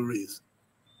going to raise.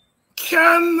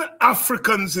 Can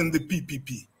Africans in the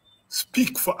PPP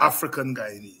speak for African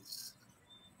Guyanese?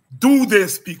 Do they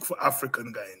speak for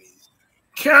African Guyanese?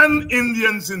 Can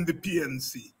Indians in the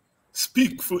PNC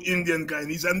speak for Indian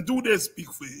Guyanese, and do they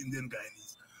speak for Indian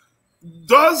Guyanese?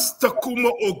 Does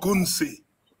Tacuma Ogunseye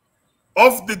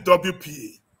of the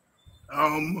WPA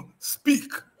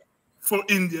speak for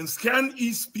Indians? Can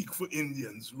he speak for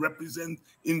Indians, represent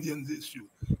Indians' issue?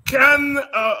 Can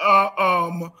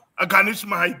Ganesh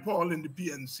Mahaipal in the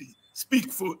PNC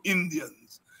speak for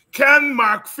Indians? Can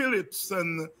Mark Phillips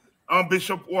and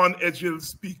Bishop Juan Edghill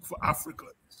speak for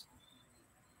Africans?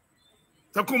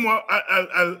 Tacuma,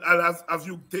 I'll have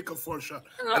you take a first shot.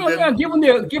 Given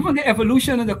the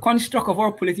evolution and the construct of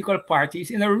our political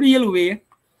parties, in a real way,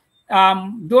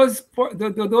 those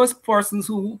persons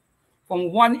who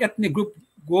from one ethnic group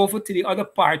go over to the other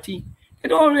party, they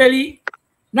don't really,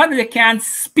 not that they can't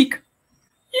speak.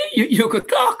 You could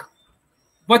talk,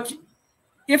 but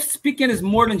if speaking is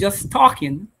more than just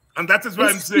talking, and that is why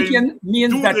I'm saying, speaking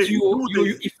means that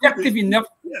you're effective enough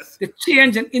to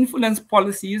change and influence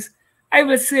policies. I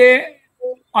will say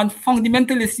on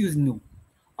fundamental issues, no.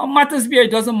 On matters where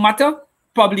it doesn't matter,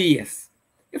 probably yes.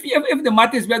 If the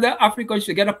matter is whether Africa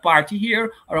should get a party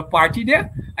here or a party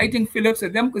there, I think Phillips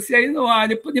and them could say, you know,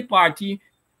 they put the party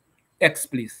X,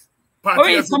 please.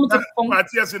 Party as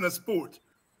in a sport.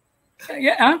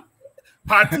 Yeah. Huh?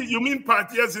 Party, you mean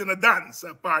party as in a dance?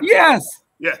 A party. Yes.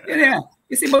 Yeah.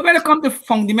 You see, but when it comes to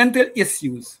fundamental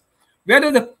issues,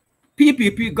 whether the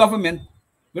PPP government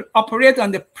will operate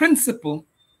on the principle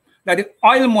that the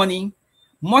oil money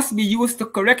must be used to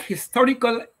correct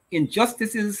historical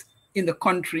injustices in the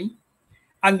country,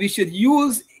 and we should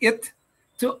use it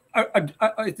to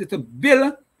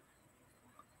build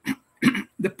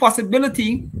the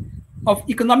possibility of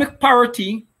economic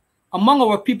parity among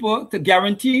our people to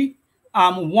guarantee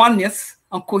oneness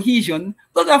and cohesion.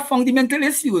 Those are fundamental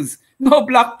issues. No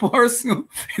black person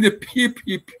in the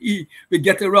PPP will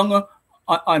get wrong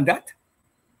on that.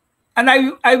 And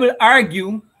I will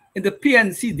argue in the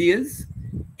PNC days,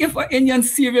 if an Indian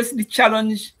seriously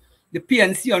challenge the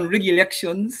PNC on rig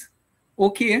elections,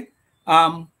 okay,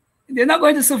 they're not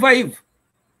going to survive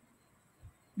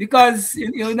because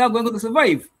you're not going to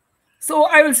survive. So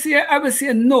I will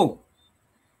say no.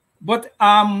 But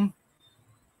I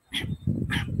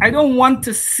don't want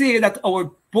to say that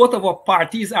both of our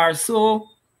parties are so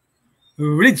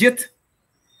rigid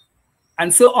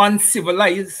and so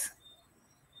uncivilized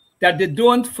that they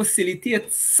don't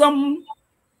facilitate some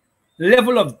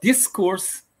level of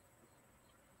discourse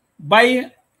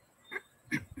by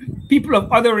people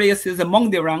of other races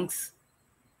among the ranks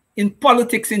in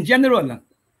politics in general.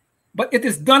 But it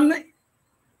is done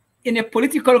in a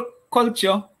political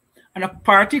culture and a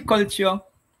party culture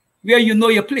where you know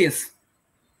your place.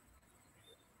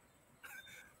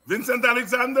 Vincent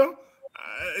Alexander,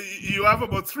 you have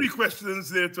about 3 questions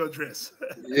there to address.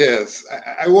 Yes,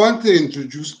 I want to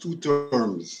introduce 2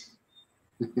 terms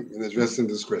in addressing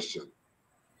this question: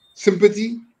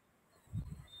 sympathy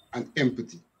and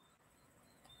empathy.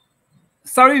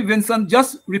 Sorry, Vincent,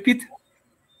 just repeat.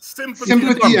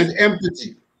 Sympathy and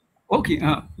empathy. Okay.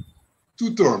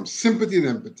 2 terms, sympathy and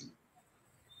empathy.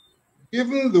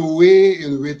 Given the way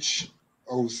in which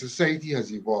our society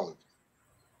has evolved,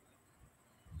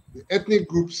 the ethnic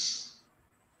groups,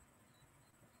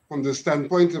 from the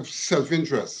standpoint of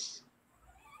self-interest,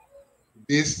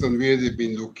 based on where they've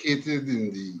been located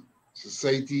in the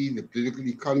society, the political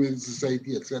economy of the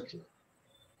society, etc.,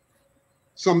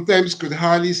 sometimes could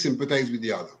hardly sympathize with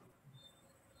the other.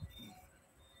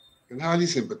 Can hardly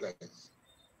sympathize.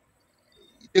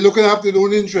 They're looking after their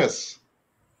own interests.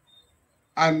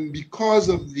 And because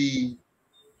of the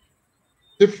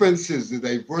differences, the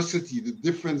diversity, the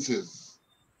differences,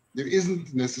 there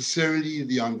isn't necessarily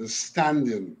the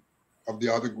understanding of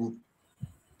the other group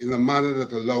in a manner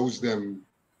that allows them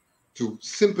to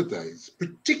sympathize,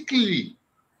 particularly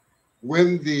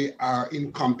when they are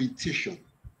in competition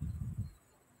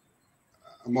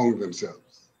among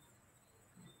themselves.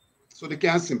 So they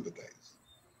can't sympathize.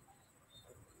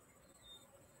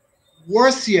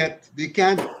 Worse yet, they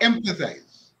can't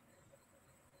empathize.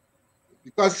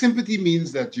 Because sympathy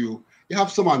means that you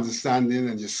have some understanding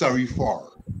and you're sorry for,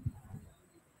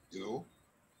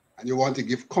 and you want to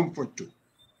give comfort to.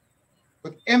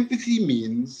 But empathy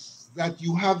means that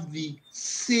you have the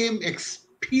same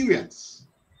experience.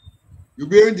 You're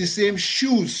wearing the same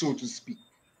shoes, so to speak.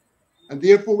 And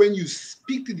therefore, when you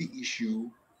speak to the issue,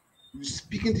 you're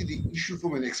speaking to the issue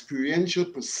from an experiential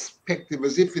perspective,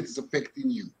 as if it's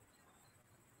affecting you.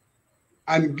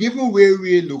 And given where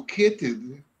we're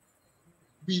located,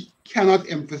 we cannot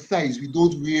empathize. We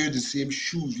don't wear the same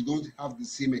shoes. We don't have the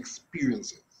same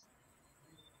experiences.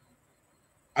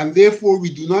 And therefore,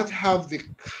 we do not have the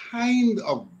kind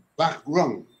of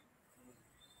background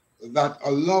that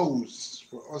allows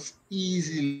for us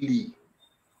easily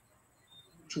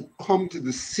to come to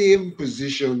the same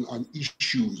position on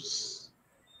issues,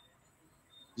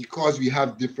 because we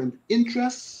have different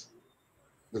interests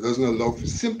that doesn't allow for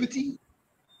sympathy.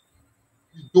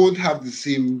 We don't have the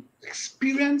same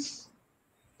experience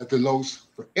that allows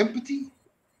for empathy,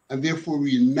 and therefore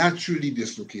we are naturally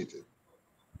dislocated.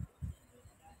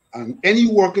 And any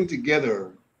working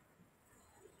together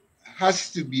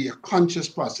has to be a conscious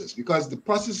process, because the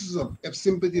processes of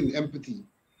sympathy and empathy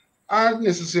aren't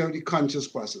necessarily conscious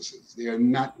processes. They are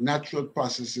not natural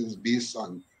processes based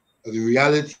on the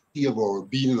reality of our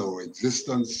being, our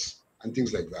existence, and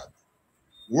things like that.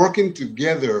 Working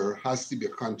together has to be a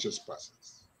conscious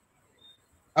process.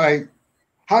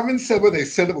 Having said what I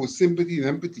said about sympathy and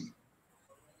empathy,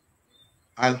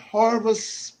 I'll however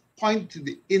point to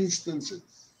the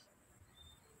instances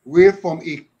where, from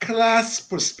a class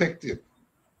perspective,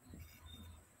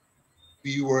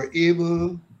 we were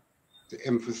able to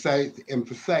empathize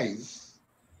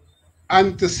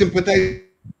and to sympathize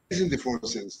in the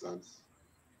first instance,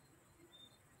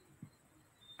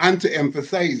 and to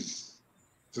empathize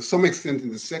to some extent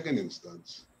in the second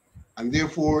instance. And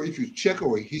therefore, if you check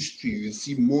our history, you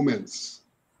see moments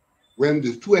when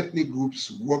the two ethnic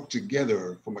groups work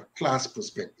together from a class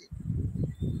perspective,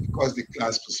 because the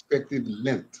class perspective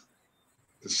lent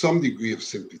to some degree of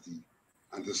sympathy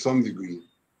and to some degree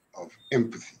of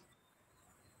empathy.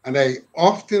 And I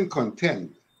often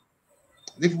contend,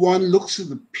 if one looks at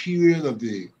the period of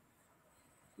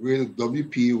where the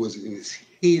WPA was in its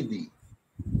heyday,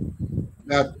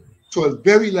 that to a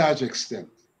very large extent,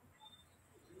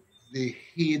 the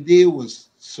heyday was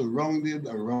surrounded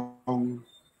around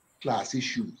class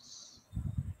issues,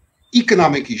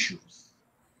 economic issues.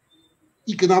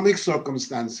 Economic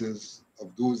circumstances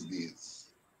of those days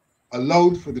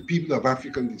allowed for the people of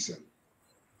African descent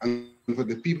and for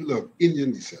the people of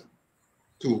Indian descent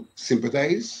to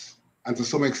sympathize and to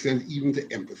some extent even to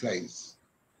empathize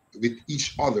with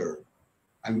each other,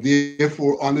 and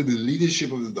therefore under the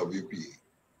leadership of the WPA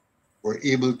were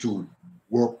able to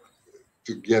work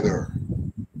together.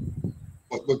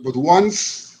 But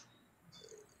once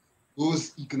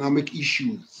those economic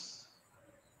issues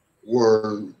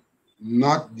were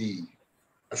not the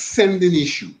ascending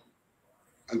issue,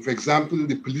 and for example,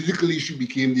 the political issue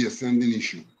became the ascending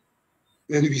issue,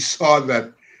 then we saw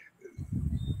that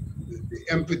the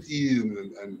empathy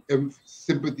and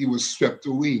sympathy was swept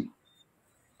away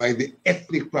by the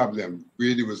ethnic problem,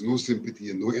 where there was no sympathy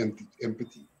and no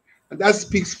empathy. And that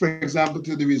speaks, for example,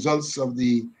 to the results of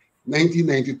the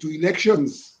 1992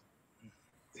 elections.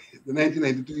 The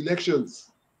 1992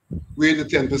 elections, where the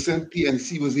 10%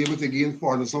 PNC was able to gain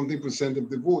 40-something% of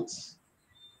the votes.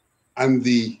 And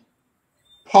the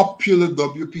popular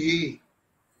WPA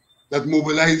that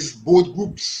mobilized both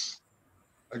groups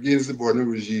against the border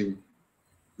regime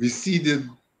receded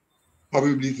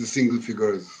probably to single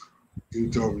figures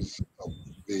in terms of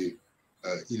the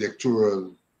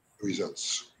electoral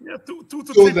results. Yeah, 2 to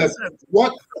 3%.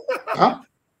 What? Huh?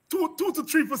 2 to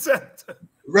 3%.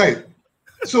 Right.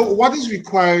 So what is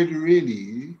required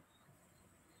really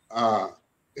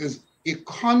is a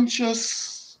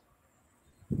conscious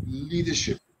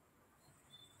leadership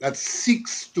that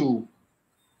seeks to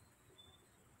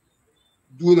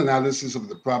do an analysis of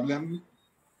the problem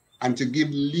and to give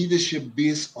leadership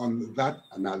based on that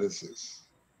analysis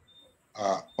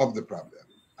of the problem.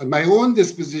 And my own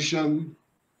disposition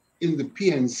in the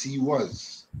PNC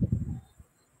was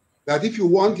that if you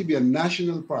want to be a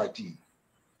national party,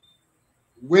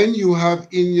 when you have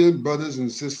Indian brothers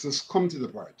and sisters come to the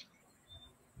party,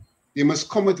 they must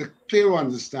come with a clear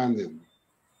understanding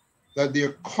that they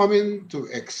are coming to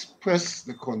express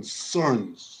the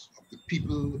concerns of the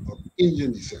people of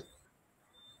Indian descent,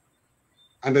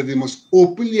 and that they must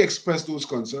openly express those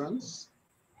concerns,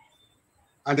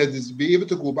 and that they be able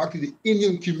to go back to the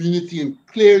Indian community and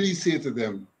clearly say to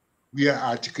them, we are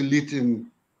articulating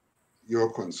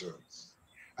your concerns.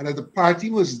 And that the party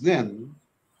must then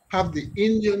have the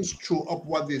Indians throw up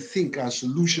what they think are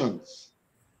solutions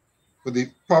for the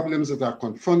problems that are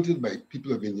confronted by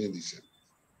people of Indian descent,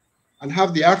 and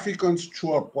have the Africans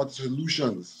throw up what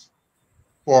solutions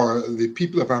for the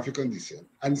people of African descent,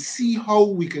 and see how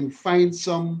we can find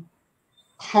some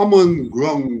common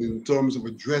ground in terms of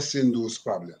addressing those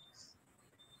problems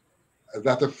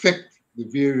that affect the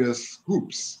various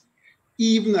groups,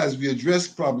 even as we address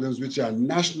problems which are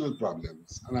national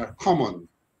problems and are common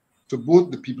to both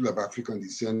the people of African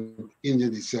descent,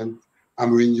 Indian descent,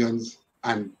 Amerindians,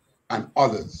 and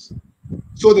others.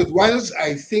 So that whilst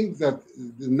I think that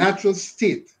the natural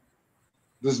state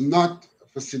does not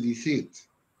facilitate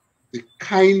the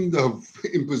kind of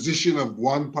imposition of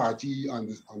one party on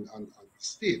the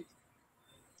state,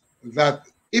 that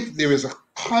if there is a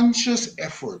conscious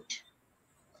effort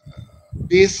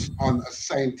based on a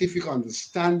scientific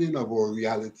understanding of our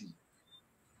reality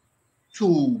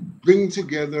to bring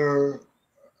together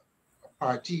a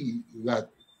party that,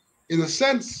 in a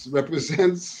sense,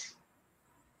 represents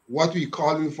what we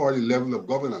call in for the level of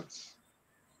governance,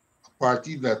 a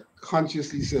party that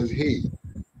consciously says, hey,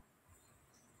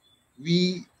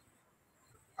 we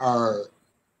are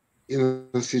in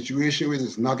a situation where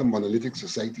it's not a monolithic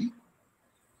society.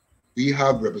 We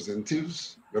have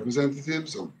representatives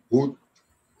of both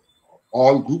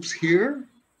all groups here.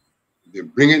 They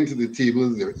bring into the table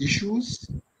their issues.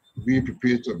 We are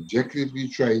prepared to objectively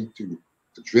try to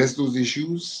address those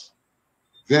issues.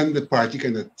 Then the party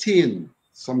can attain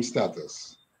some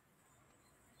status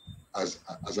as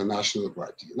a national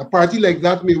party. And a party like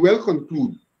that may well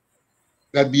conclude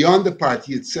that beyond the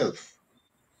party itself,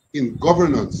 in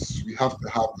governance, we have to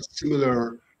have a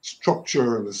similar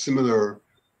structure and a similar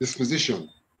disposition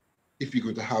if we're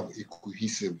going to have a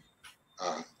cohesive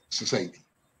society.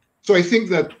 So I think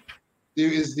that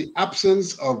there is the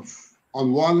absence of,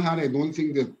 on one hand, I don't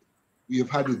think that we have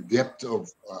had the depth of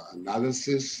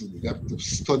analysis, the depth of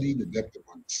study, the depth of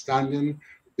understanding,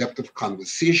 the depth of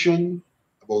conversation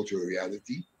about your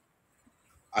reality.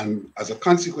 And as a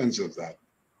consequence of that,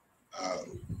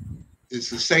 the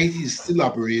society is still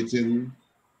operating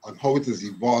on how it has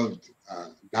evolved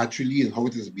naturally and how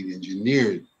it has been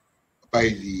engineered by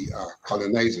the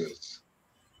colonizers,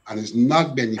 and is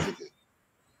not benefited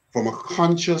from a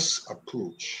conscious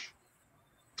approach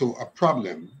to a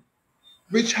problem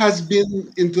which has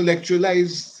been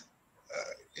intellectualized.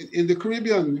 In the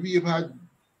Caribbean, we have had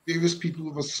various people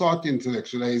who have sought to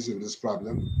intellectualize in this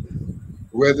problem,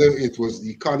 whether it was the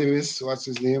economist, what's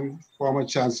his name, former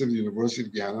chancellor of the University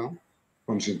of Ghana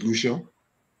from St. Lucia,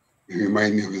 you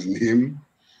remind me of his name,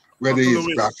 whether it's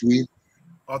Brathwaite,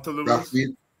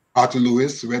 Arthur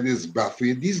Lewis, whether it's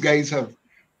Brathwaite, these guys have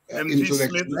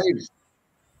intellectualized.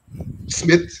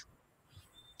 Smith,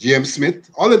 James Smith,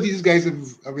 all of these guys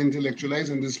have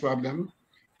intellectualized in this problem,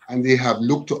 and they have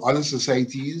looked to other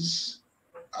societies,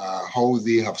 how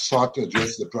they have sought to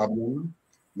address the problem.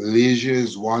 Malaysia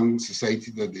is one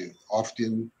society that they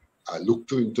often look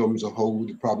to in terms of how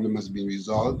the problem has been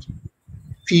resolved.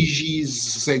 Fiji is a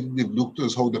society they've looked to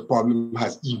as how the problem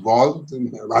has evolved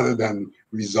rather than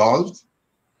resolved.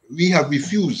 We have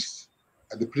refused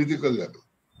at the political level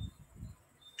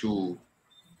to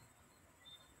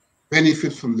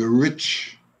benefit from the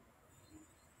rich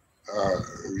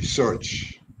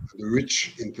research, the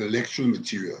rich intellectual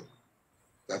material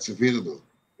that's available,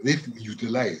 and if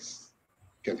utilized,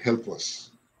 can help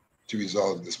us to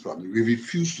resolve this problem. We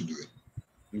refuse to do it.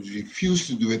 We refuse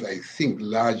to do it, I think,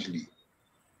 largely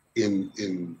in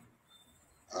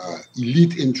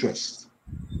elite interests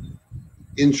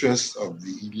of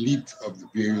the elite of the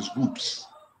various groups.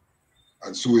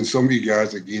 And so in some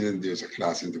regards, again, there's a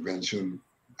class intervention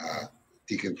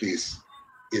taking place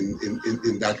in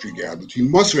that regard. But we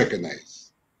must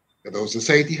recognize that our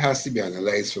society has to be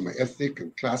analyzed from an ethnic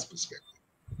and class perspective.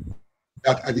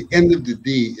 That at the end of the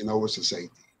day in our society,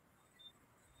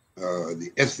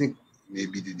 the ethnic may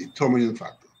be the determining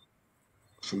factor.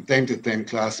 From time to time,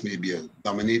 class may be a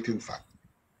dominating factor.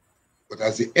 But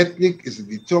as the ethnic is a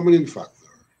determining factor,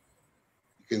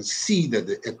 you can see that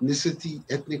the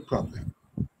ethnic problem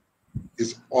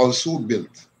is also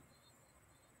built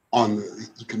on the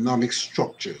economic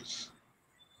structures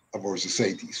of our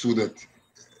society, so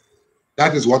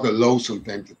that is what allows from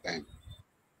time to time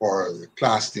for the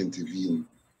class to intervene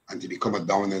and to become a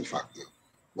dominant factor.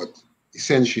 But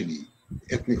essentially,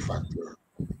 the ethnic factor,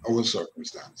 our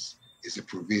circumstance, is a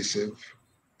pervasive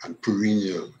and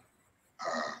perennial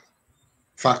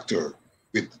factor,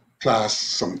 with class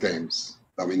sometimes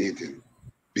dominating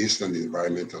based on the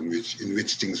environment in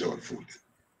which things are unfolding.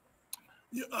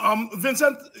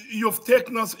 Vincent, you've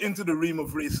taken us into the realm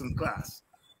of race and class,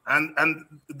 and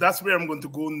that's where I'm going to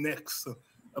go next,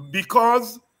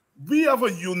 because we have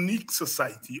a unique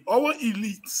society. Our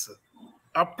elites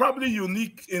are probably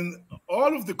unique in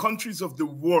all of the countries of the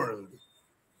world.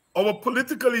 Our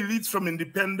political elites from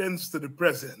independence to the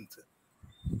present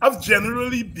have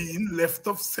generally been left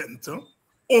of center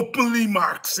openly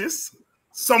Marxist.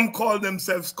 Some call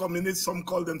themselves communists, some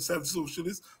call themselves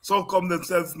socialists, some call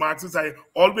themselves Marxists. I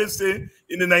always say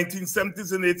in the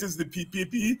 1970s and 80s, the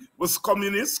PPP was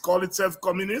communist, called itself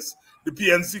communist. The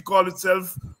PNC called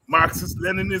itself Marxist,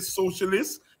 Leninist,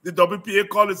 socialist. The WPA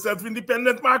called itself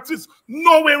independent Marxist.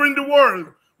 Nowhere in the world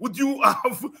would you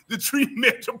have the three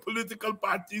major political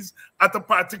parties at a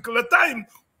particular time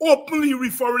openly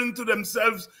referring to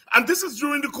themselves, and this is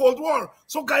during the Cold War.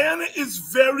 So Guyana is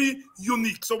very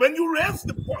unique. So when you raise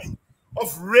the point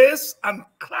of race and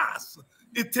class,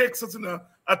 it takes us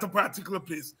at a particular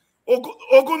place.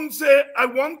 Ogunseye, I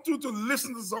want you to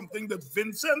listen to something that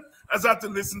Vincent has had to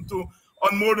listen to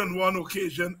on more than one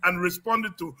occasion and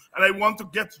responded to, and I want to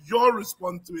get your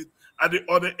response to it at the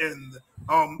other end,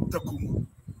 Tacuma.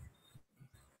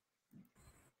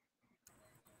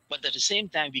 But at the same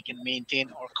time, we can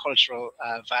maintain our cultural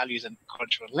values and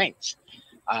cultural links.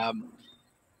 And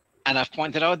I've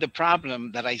pointed out the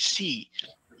problem that I see,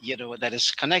 that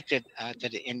is connected to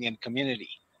the Indian community.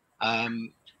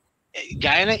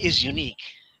 Guyana is unique.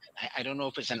 I don't know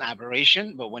if it's an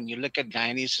aberration, but when you look at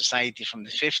Guyanese society from the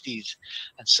 50s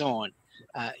and so on,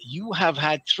 you have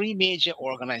had three major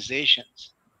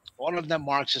organizations, all of them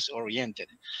Marxist oriented,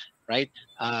 right?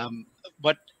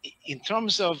 But in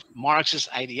terms of Marxist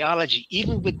ideology,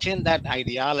 even within that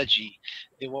ideology,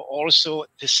 there were also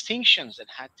distinctions that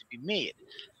had to be made.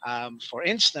 For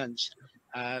instance,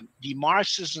 the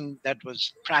Marxism that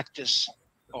was practiced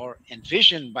or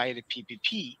envisioned by the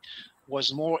PPP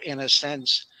was more, in a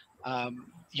sense,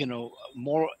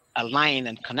 more aligned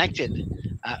and connected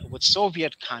with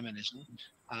Soviet communism.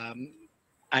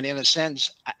 And in a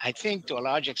sense, I think to a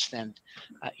large extent,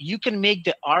 you can make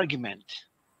the argument,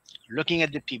 looking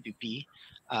at the PPP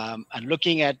and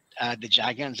looking at the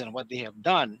Jagans and what they have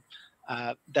done,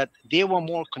 that they were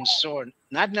more concerned,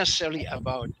 not necessarily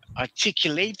about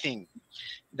articulating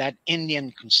that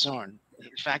Indian concern.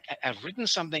 In fact, I've written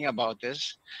something about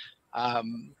this,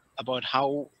 about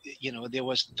how, there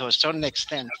was, to a certain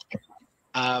extent,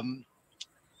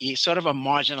 a sort of a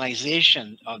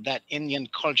marginalization of that Indian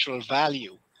cultural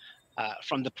value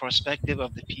from the perspective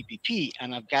of the PPP,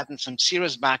 and I've gotten some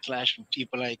serious backlash from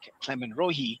people like Clement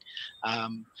Rohi,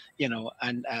 and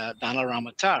Dana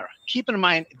Ramatar. Keep in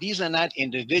mind, these are not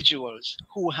individuals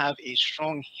who have a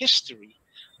strong history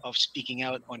of speaking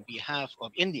out on behalf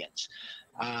of Indians.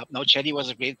 Now, Chetty was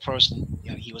a great person.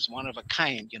 He was one of a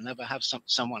kind. You'll never have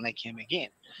someone like him again.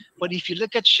 But if you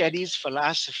look at Chetty's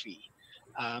philosophy,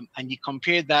 and you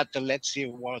compare that to, let's say,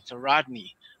 Walter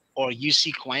Rodney or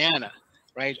U.C. Quayana,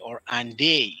 right, or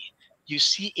Ande, you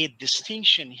see a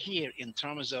distinction here in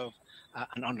terms of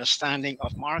an understanding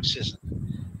of Marxism.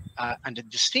 And the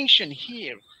distinction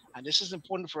here, and this is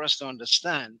important for us to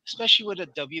understand, especially where the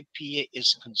WPA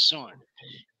is concerned,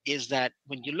 is that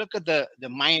when you look at the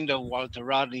mind of Walter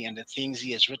Rodney and the things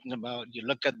he has written about, you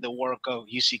look at the work of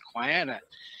U.C. Quayana,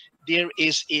 there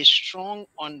is a strong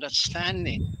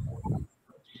understanding,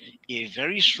 a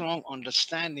very strong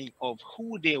understanding of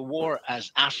who they were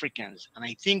as Africans. And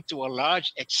I think to a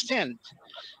large extent,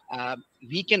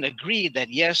 we can agree that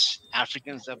yes,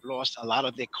 Africans have lost a lot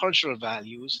of their cultural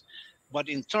values, but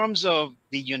in terms of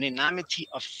the unanimity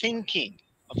of thinking,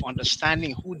 of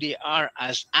understanding who they are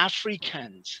as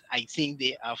Africans, I think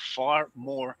they are far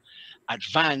more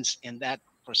advanced in that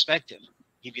perspective.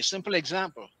 Give you a simple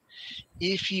example.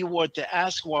 If you were to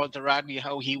ask Walter Rodney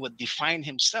how he would define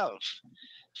himself,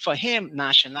 for him,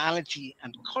 nationality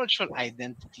and cultural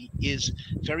identity is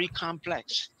very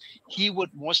complex. He would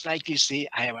most likely say,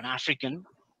 I am an African,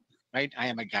 right? I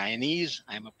am a Guyanese,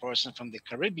 I am a person from the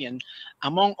Caribbean,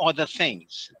 among other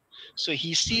things. So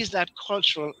he sees that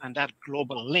cultural and that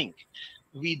global link.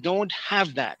 We don't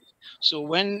have that. So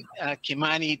when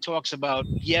Kimani talks about,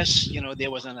 yes, there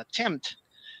was an attempt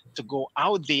to go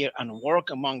out there and work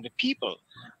among the people,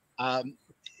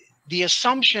 the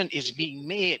assumption is being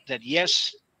made that,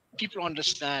 yes, people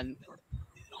understand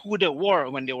who they were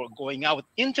when they were going out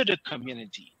into the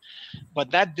community.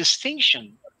 But that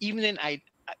distinction, even in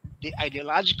the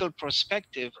ideological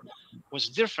perspective, was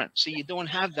different. So you don't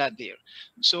have that there.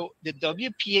 So the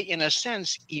WPA, in a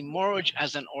sense, emerged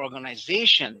as an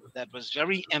organization that was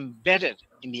very embedded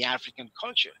in the African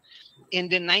culture in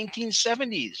the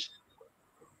 1970s,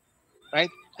 right?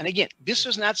 And again, this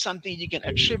was not something you can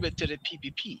attribute to the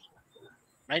PPP,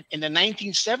 right? In the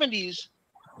 1970s,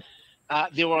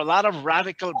 there were a lot of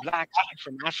radical blacks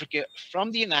from Africa,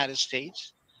 from the United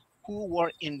States, who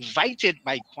were invited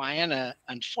by Quayana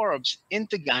and Forbes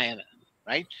into Guyana,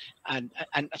 right? And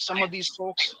some of these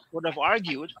folks would have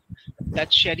argued that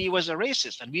Chetty was a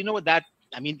racist, and we know that.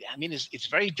 I mean, it's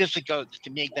very difficult to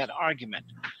make that argument.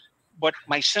 But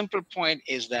my simple point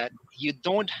is that you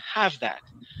don't have that.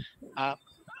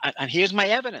 And here's my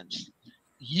evidence.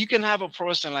 You can have a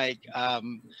person like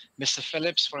Mr.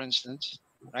 Phillips, for instance,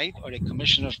 right, or the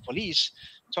commissioner of police,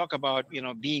 talk about, you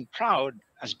know, being proud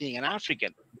as being an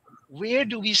African. Where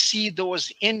do we see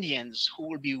those Indians who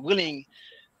will be willing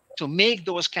to make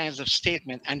those kinds of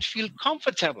statements and feel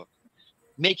comfortable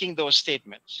making those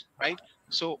statements, right?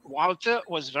 So Walter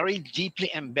was very deeply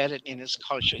embedded in his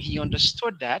culture. He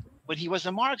understood that, but he was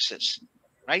a Marxist,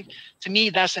 right? To me,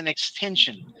 that's an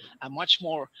extension, a much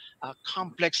more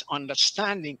complex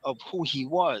understanding of who he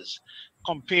was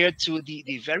compared to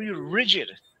the very rigid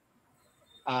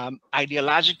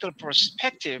ideological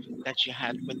perspective that you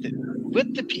had with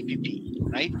the PPP,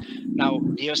 right? Now,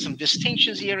 there are some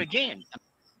distinctions here again.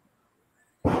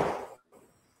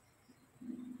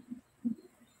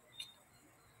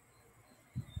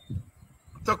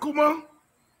 Tacuma,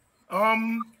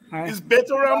 is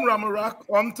Betoram Ramarak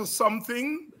onto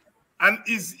something, and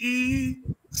is he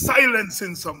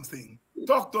silencing something?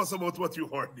 Talk to us about what you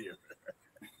heard there.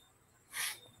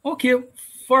 Okay,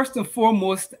 first and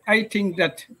foremost, I think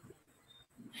that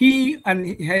he and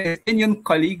his Indian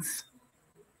colleagues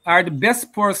are the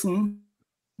best persons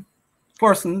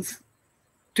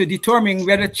to determine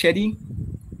whether Chedi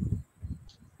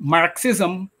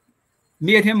Marxism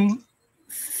made him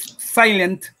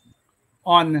silent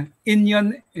on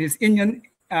his Indian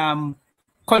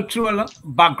cultural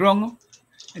background.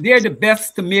 They are the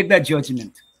best to make that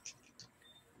judgment.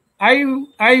 I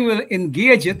will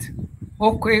engage it,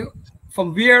 okay,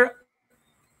 from where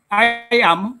I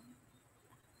am,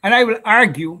 and I will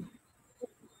argue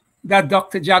that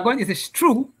Dr. Jagan, it is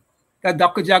true that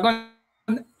Dr. Jagan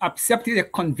accepted a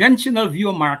conventional view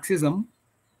of Marxism,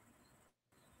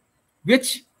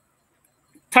 which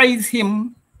ties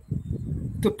him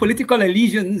to political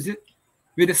allegiance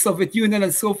with the Soviet Union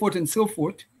and so forth and so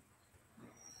forth.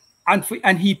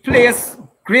 And he placed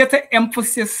greater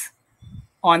emphasis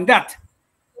on that,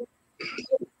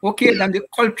 okay, than the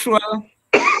cultural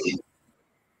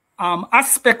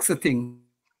aspects of things.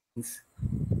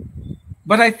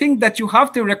 But I think that you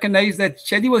have to recognize that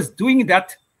Chedi was doing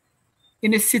that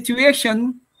in a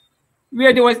situation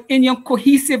where there was Indian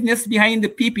cohesiveness behind the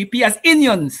PPP as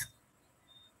Indians.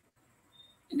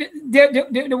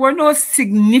 There were no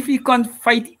significant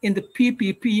fight in the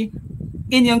PPP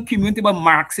Indian community about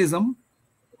Marxism.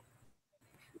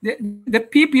 The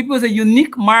PPP was a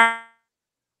unique I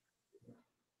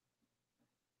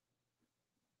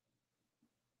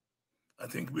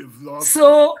think we've lost.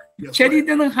 So Chedi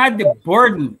didn't have the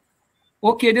burden.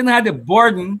 Okay, didn't have the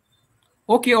burden.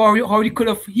 Okay, or he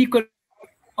could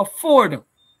afford.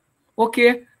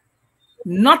 Okay,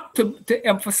 not to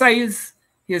emphasize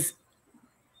his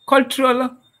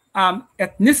cultural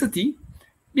ethnicity,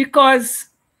 because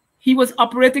he was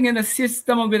operating in a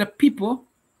system with a people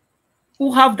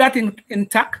who have that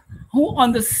intact, who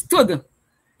understood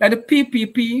that the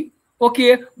PPP,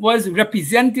 okay, was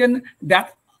representing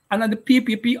that, and the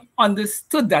PPP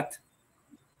understood that.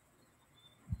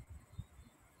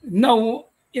 Now,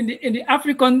 in the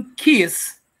African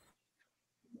case,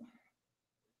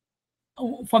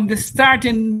 from the start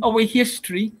in our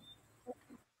history,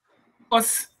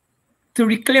 was to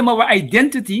reclaim our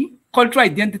identity, cultural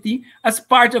identity, as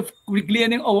part of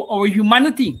reclaiming our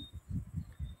humanity.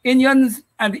 Indians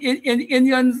and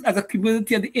Indians as a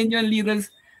community and the Indian leaders,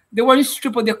 they weren't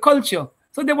stripped of their culture.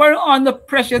 So they were under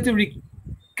pressure to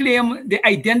reclaim the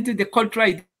identity, the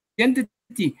cultural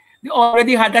identity. They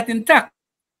already had that intact.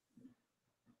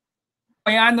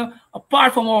 And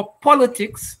apart from our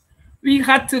politics, we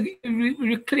had to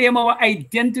reclaim our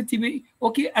identity,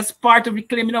 okay, as part of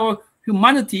reclaiming our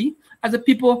humanity as a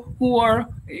people who are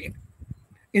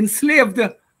enslaved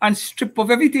and stripped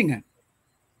of everything.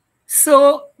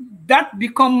 So that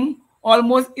become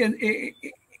almost a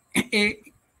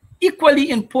equally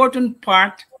important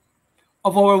part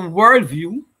of our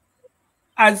worldview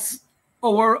as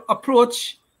our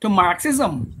approach to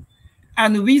Marxism.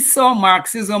 And we saw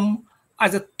Marxism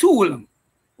as a tool,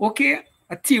 okay,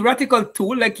 a theoretical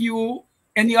tool like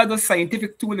any other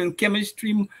scientific tool in chemistry,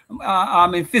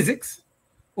 in physics,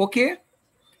 okay?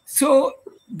 So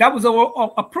that was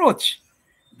our approach.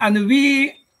 And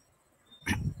we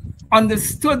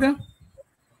understood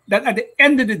that at the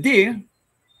end of the day,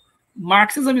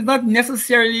 Marxism is not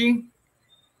necessarily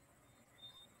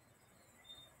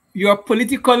your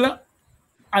political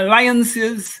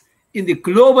alliances in the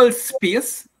global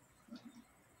space.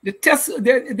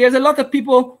 There's a lot of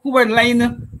people who were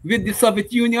aligned with the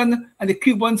Soviet Union and the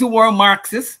Cubans who were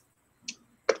Marxists.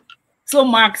 So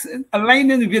Marx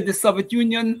aligning with the Soviet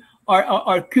Union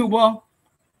or Cuba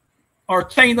or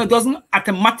China doesn't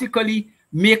automatically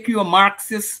make you a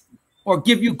Marxist or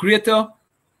give you greater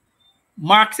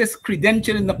Marxist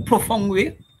credential in a profound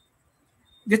way.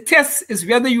 The test is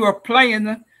whether you are applying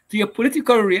to your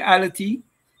political reality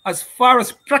as far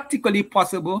as practically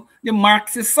possible the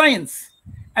Marxist science,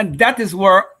 and that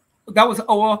was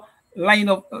our line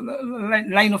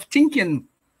of thinking,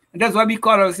 and that's why we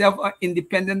call ourselves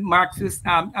independent Marxist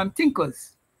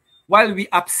thinkers. While we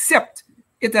accept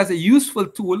it as a useful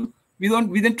tool, we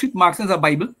don't treat Marx as a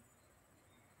Bible.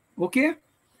 Okay,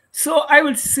 so I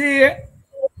would say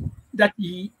that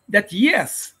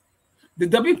yes, the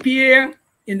WPA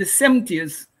in the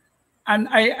 70s, and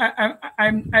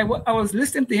I was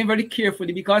listening to him very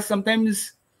carefully, because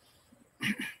sometimes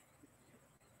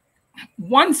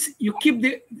once you keep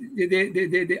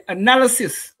the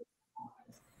analysis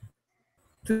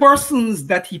to persons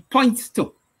that he points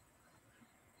to,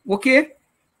 okay,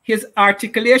 his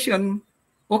articulation,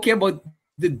 okay, about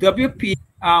the WP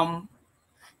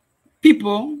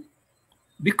people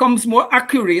becomes more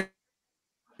accurate.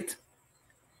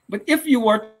 But if you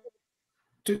were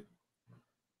to,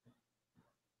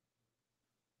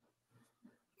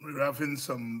 we're having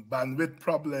some bandwidth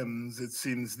problems, it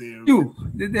seems there.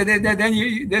 Then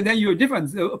you're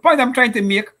different. The point I'm trying to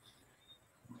make,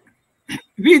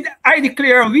 I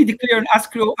declare and we declare an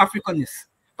Afro-Africanness.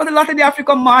 But a lot of the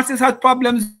African masses had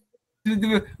problems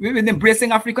with embracing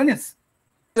Africanness.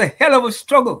 It's a hell of a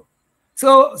struggle.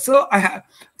 But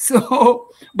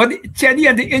Chedi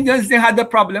and the Indians, they had the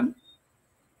problem.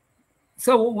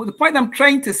 So the point I'm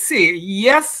trying to say,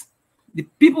 yes, the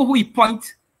people who he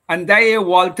point, Andaye,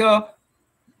 Walter,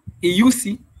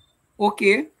 Iyusi,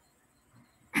 okay,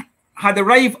 had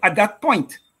arrived at that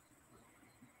point.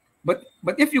 But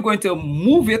if you're going to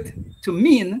move it to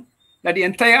mean that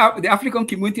the African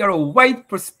community, or a wide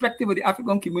perspective of the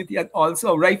African community, had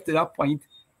also arrived to that point,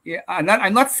 yeah,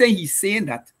 I'm not saying he's saying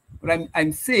that, but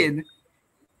I'm saying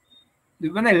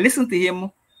that when I listen to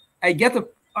him, I get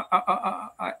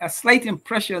a slight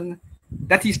impression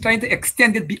that he's trying to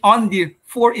extend it beyond the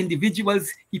 4 individuals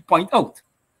he point out.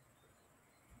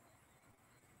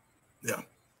 Yeah.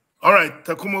 All right,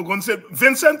 Tacuma Ogunseye.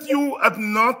 Vincent, you had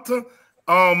not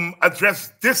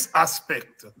addressed this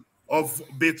aspect of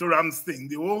Betoram's thing,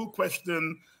 the whole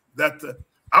question that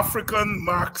African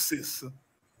Marxists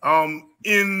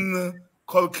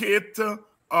inculcate,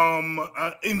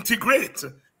 integrate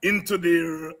into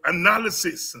their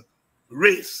analysis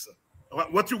race,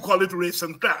 what you call it, race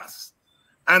and class,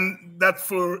 and that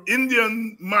for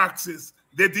Indian Marxists,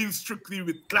 they deal strictly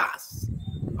with class.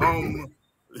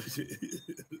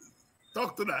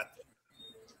 Talk to that.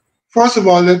 First of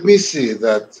all, let me say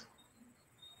that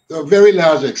to a very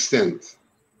large extent,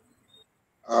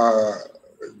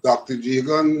 Dr.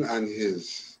 Jagan and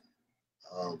his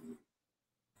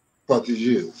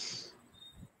proteges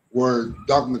were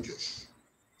dogmatists,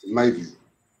 in my view,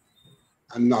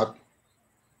 and not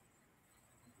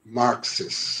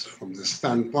Marxists from the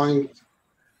standpoint,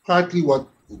 partly what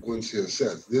Ogunseye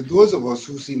says. There are those of us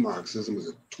who see Marxism as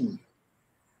a tool.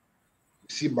 We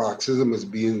see Marxism as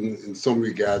being, in some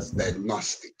regards,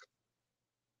 diagnostic.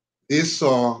 They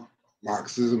saw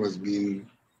Marxism as being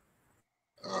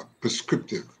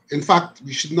prescriptive. In fact,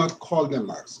 we should not call them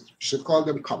Marxists. We should call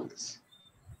them communists.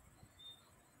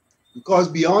 Because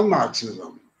beyond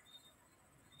Marxism,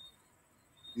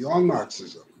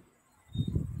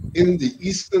 in the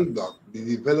Eastern Bloc, they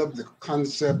developed the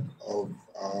concept of,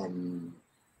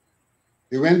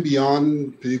 they went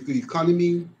beyond political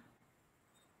economy,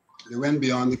 they went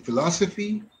beyond the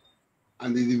philosophy,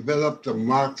 and they developed a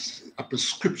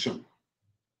prescription.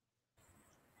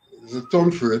 There's a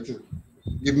term for it,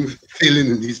 even failing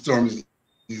in these terms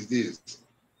these days.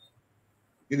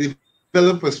 They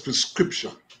developed a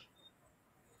prescription.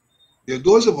 There are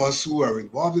those of us who are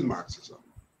involved in Marxism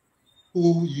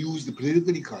who use the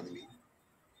political economy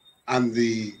and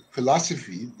the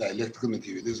philosophy, dialectical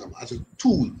materialism, as a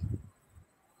tool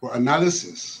for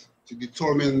analysis to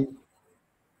determine,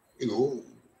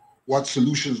 what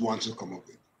solutions one should come up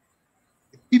with.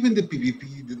 Even the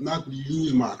PPP did not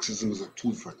use Marxism as a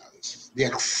tool for analysis. They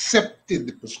accepted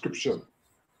the prescription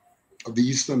of the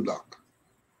Eastern Bloc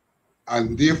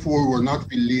and therefore were not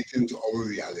relating to our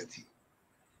reality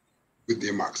with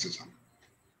their Marxism.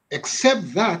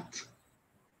 Except that,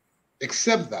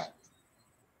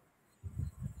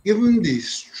 given the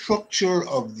structure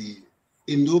of the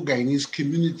Indo-Guyanese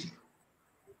community,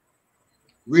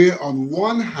 where on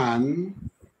one hand,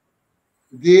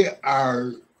 they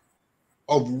are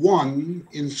of one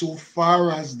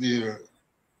insofar as their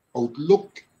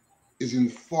outlook is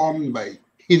informed by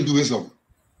Hinduism.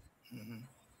 Mm-hmm.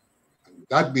 And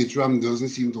that Bertram doesn't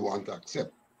seem to want to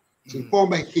accept. It's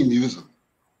informed by Hinduism.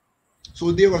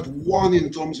 So they were at one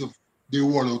in terms of their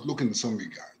world outlook in some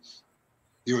regards.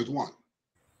 They were at one.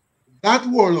 That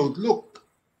world outlook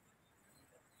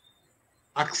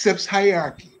accepts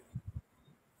hierarchy.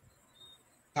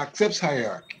 Accepts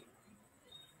hierarchy.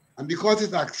 And because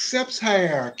it accepts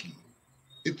hierarchy,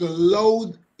 it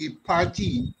allowed a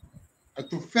party that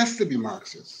professed to be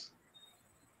Marxist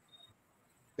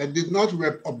that did not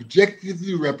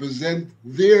objectively represent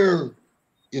their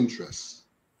interests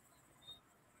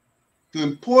to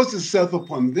impose itself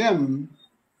upon them,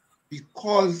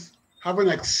 because having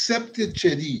accepted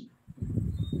Chedi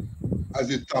as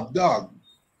a top dog,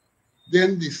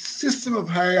 then the system of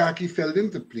hierarchy fell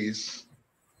into place,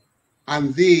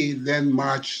 and they then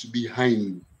marched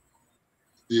behind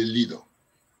the leader.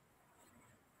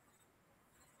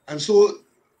 And so,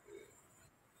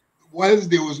 whilst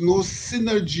there was no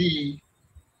synergy,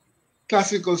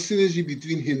 classical synergy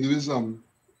between Hinduism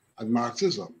and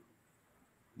Marxism,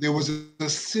 there was a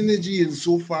synergy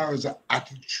insofar as the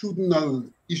attitudinal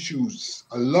issues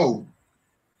allowed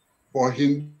for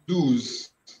Hindus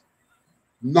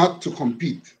not to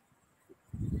compete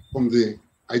from the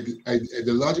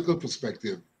ideological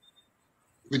perspective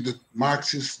with the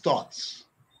Marxist thoughts.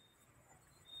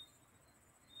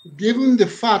 Given the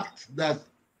fact that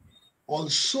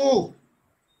also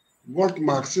what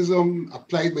Marxism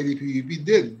applied by the PPP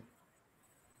did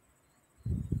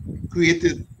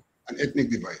created an ethnic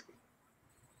divide,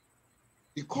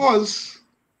 because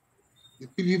the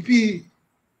PPP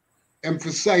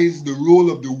emphasized the role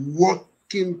of the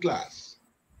working class.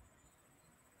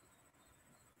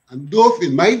 And though,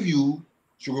 in my view,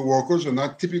 sugar workers are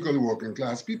not typically working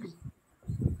class people,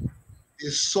 they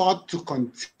sought to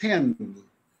contend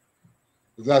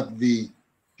that the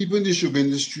people in the sugar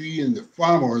industry and the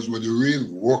farmers were the real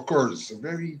workers. A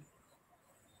very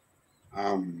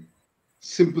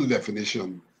simple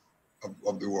definition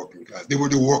of the working class. They were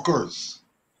the workers.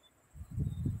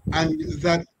 And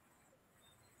that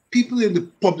people in the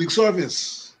public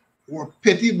service were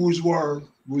petty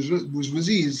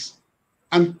bourgeoisies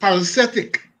and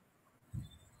parasitic,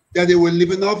 that they were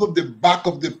living off of the back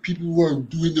of the people who were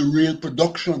doing the real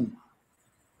production.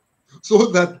 So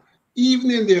that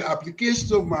even in their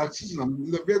applications of Marxism,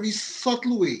 in a very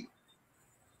subtle way,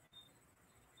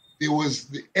 there was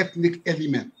the ethnic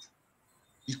element.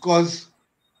 Because,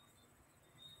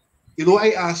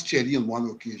 I asked Chedi on one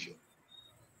occasion,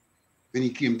 when he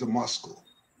came to Moscow,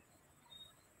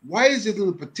 why is it on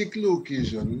a particular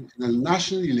occasion, in a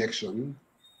national election,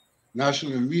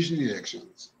 national and regional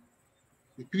elections,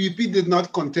 the PPP did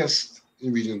not contest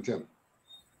in Region 10?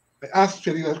 I asked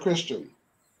Chedi that question.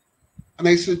 And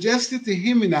I suggested to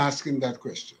him in asking that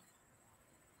question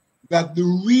that the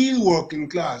real working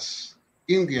class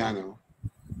in Guyana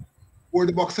were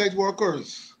the bauxite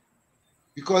workers,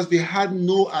 because they had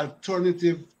no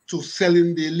alternative to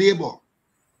selling their labor.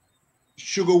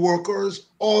 Sugar workers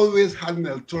always had an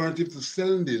alternative to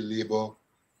selling their labor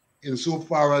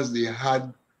insofar as they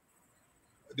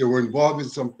were involved in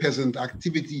some peasant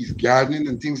activities, gardening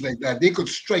and things like that. They could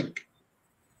strike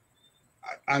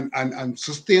and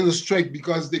sustain a strike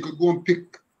because they could go and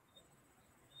pick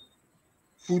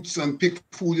fruits and pick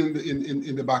food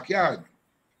in the backyard.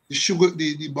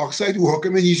 The bauxite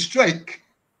worker, when he strike,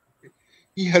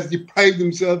 he has deprived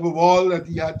himself of all that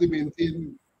he had to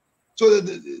maintain. So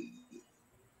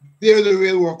they're the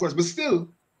real workers. But still,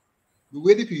 the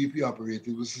way the PPP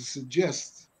operated was to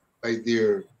suggest by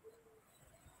their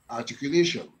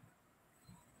articulation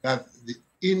that the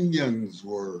Indians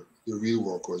were the real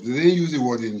workers. They didn't use the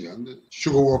word Indian, the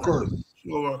sugar workers.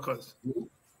 Sugar workers.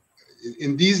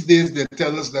 In these days, they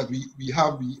tell us that we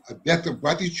have a debt of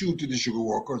gratitude to the sugar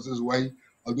workers. That's why,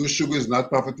 although sugar is not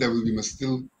profitable, we must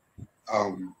still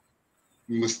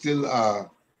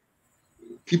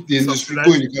keep the industry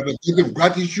going. We have a debt of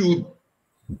gratitude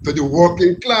to the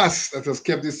working class that has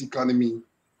kept this economy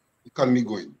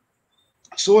going.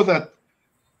 So that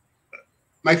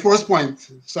my first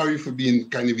point, sorry for being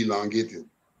kind of elongated,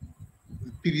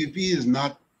 PPP is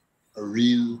not a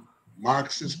real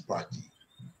Marxist party.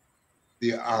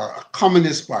 They are a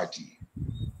communist party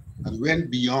and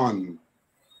went beyond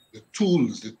the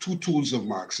two tools of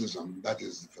Marxism, that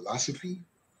is the philosophy,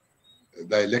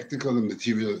 dialectical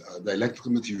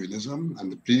materialism,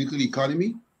 and the political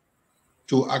economy,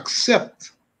 to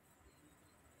accept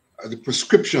the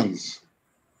prescriptions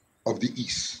of the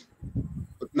East.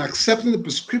 But in accepting the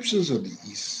prescriptions of the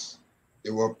East,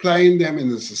 they were applying them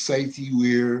in a society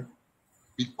where,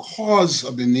 because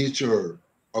of the nature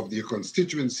of their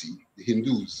constituency, the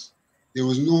Hindus, there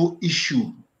was no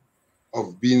issue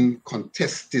of being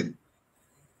contested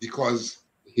because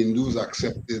Hindus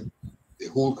accepted the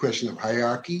whole question of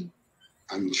hierarchy,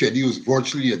 and Chedi was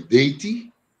virtually a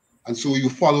deity, and so you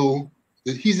follow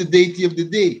that he's the deity of the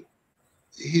day.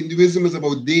 Hinduism is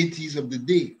about deities of the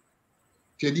day.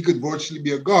 Chedi could virtually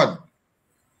be a god,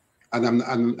 and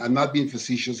I'm not being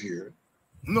facetious here.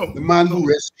 No, the man who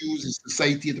rescues his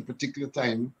society at a particular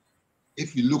time,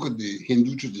 if you look at the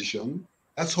Hindu tradition,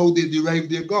 that's how they derive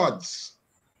their gods.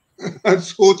 And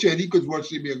so Chedi could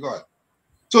virtually be a god.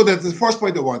 So that's the first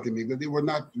point I want to make, that they were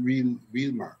not real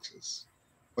Marxists,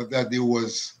 but that there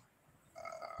was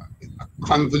a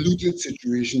convoluted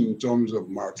situation in terms of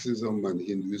Marxism and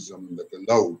Hinduism that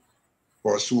allowed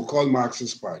for a so-called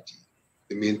Marxist party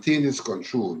to maintain its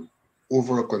control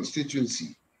over a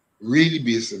constituency really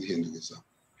based on Hinduism.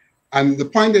 And the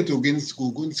point that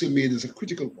Ogunseye made is a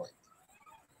critical point.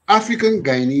 African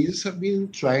Guyanese have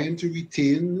been trying to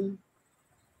retain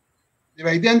their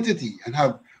identity and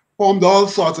have formed all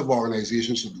sorts of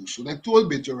organizations to do so. Like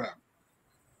told Bituram,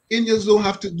 Indians don't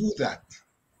have to do that.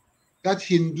 That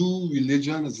Hindu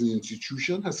religion as an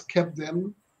institution has kept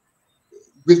them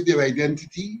with their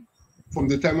identity from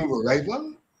the time of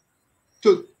arrival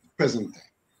to present time.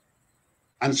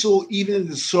 And so even in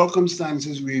the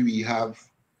circumstances where we have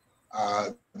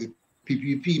the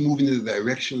PPP moving in the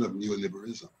direction of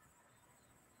neoliberalism,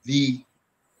 the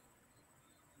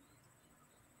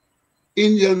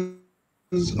Indians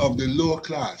of the lower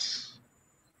class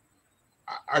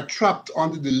are trapped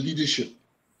under the leadership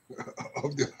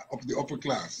of the upper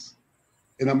class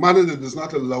in a manner that does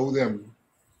not allow them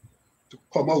to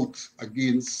come out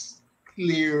against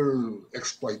clear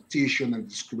exploitation and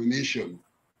discrimination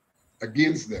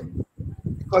against them,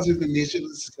 because of the nature of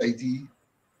the society,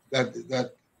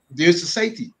 that their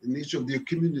society, the nature of their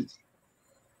community.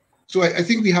 So I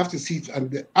think we have to see it, and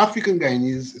the African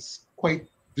Guyanese is quite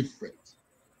different.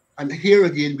 And here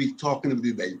again, we're talking about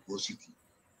the diversity.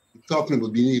 We're talking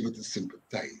about being able to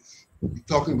sympathize. We're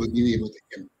talking about being able to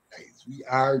empathize. We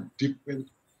are different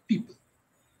people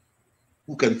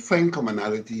who can find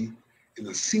commonality in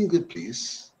a single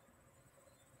place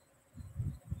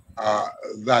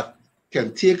that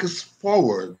can take us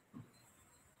forward.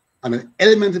 And an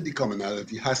element of the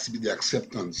commonality has to be the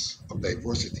acceptance of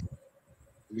diversity.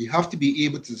 We have to be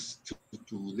able to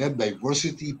let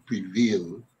diversity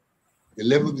prevail at the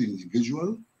level of the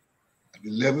individual, at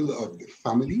the level of the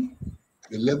family,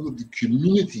 at the level of the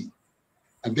community,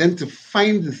 and then to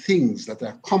find the things that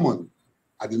are common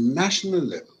at the national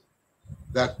level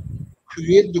that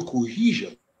create the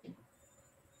cohesion,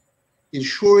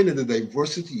 ensuring that the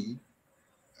diversity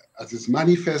as it's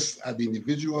manifest at the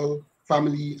individual,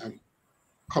 family, and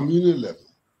communal level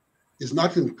is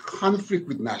not in conflict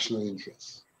with national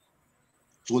interests.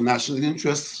 So national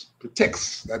interest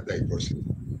protects that diversity.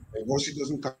 Diversity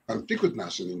doesn't conflict with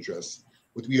national interests,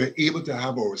 but we are able to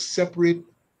have our separate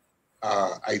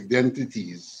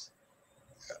identities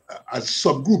as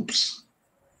subgroups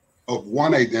of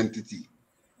one identity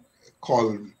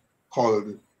called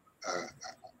a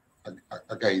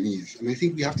Guyanese. And I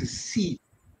think we have to see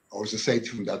our society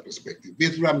from that perspective.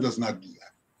 Bituram does not do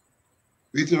that.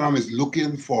 Bituram is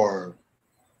looking for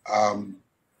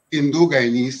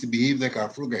Indo-Guyanese to behave like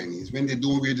Afro-Guyanese when they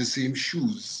don't wear the same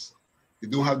shoes. They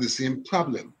don't have the same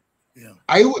problem. Yeah.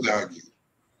 I would argue,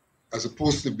 as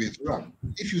opposed to Bituram,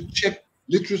 if you check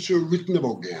literature written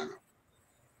about Guyana,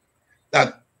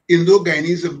 that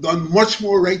Indo-Guyanese have done much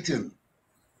more writing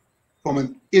from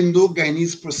an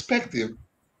Indo-Guyanese perspective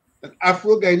than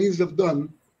Afro-Guyanese have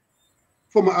done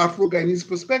from an Afro-Guyanese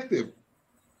perspective.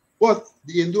 But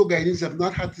the Indo-Guyanese have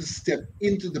not had to step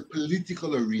into the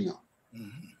political arena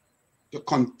to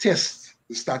contest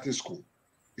the status quo,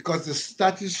 because the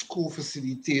status quo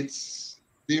facilitates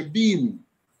their being.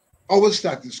 Our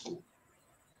status quo,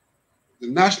 the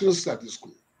national status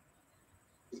quo,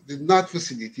 did not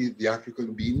facilitate the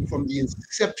African being from the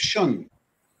inception,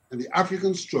 and the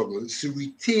African struggle is to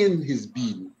retain his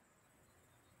being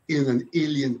in an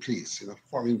alien place, in a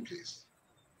foreign place.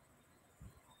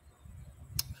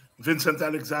 Vincent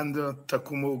Alexander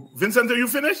Tacuma. Vincent, are you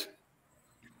finished?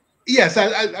 Yes,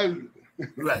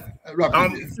 right.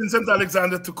 Vincent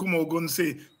Alexander Tacuma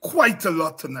Ogunseye quite a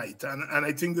lot tonight, and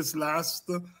I think this last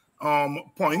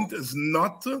point is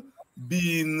not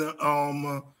being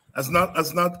has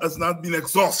not been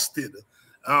exhausted.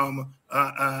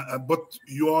 But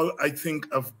you all, I think,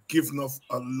 have given us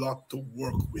a lot to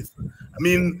work with. I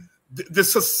mean, the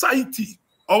society,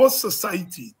 our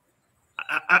society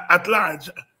at large,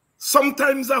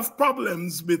 sometimes have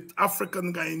problems with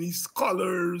African Guyanese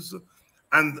scholars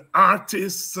and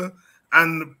artists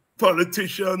and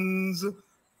politicians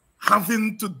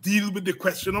having to deal with the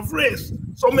question of race.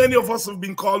 So many of us have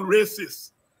been called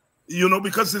racist, you know,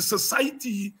 because the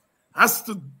society has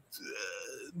to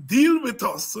deal with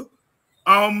us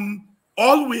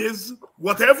always,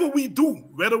 whatever we do,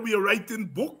 whether we are writing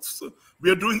books,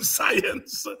 we are doing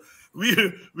science, we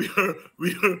are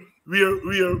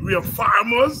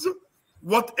farmers,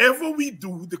 whatever we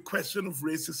do, the question of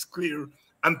race is clear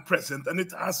and present, and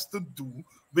it has to do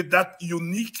with that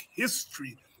unique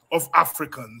history of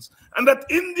Africans, and that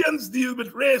Indians deal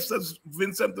with race, as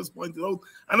Vincent has pointed out,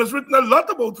 and has written a lot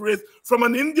about race from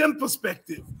an Indian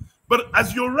perspective. But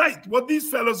as you're right, what these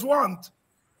fellows want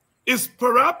is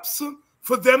perhaps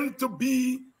for them to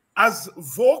be as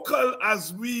vocal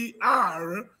as we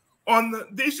are on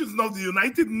the issues. Now, the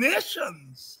United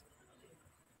Nations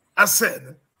has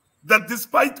said that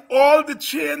despite all the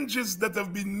changes that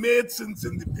have been made since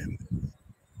independence,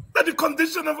 that the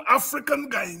condition of African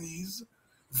Guyanese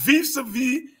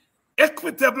vis-a-vis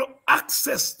equitable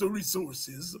access to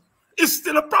resources is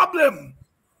still a problem.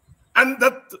 And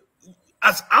that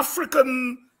as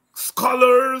African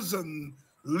scholars and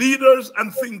leaders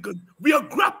and thinkers, we are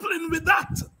grappling with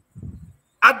that.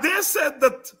 And they said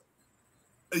that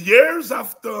years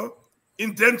after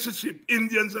indentureship,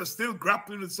 Indians are still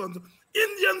grappling with something.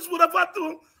 Indians would have had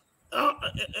to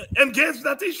engage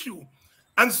that issue.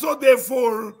 And so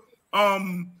therefore,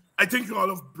 I think you all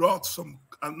have brought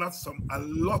a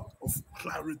lot of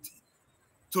clarity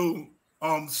to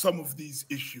some of these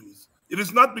issues. It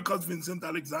is not because Vincent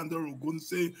Alexander,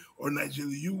 Ogunseye, or Nigel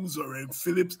Hughes, or Eric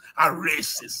Phillips are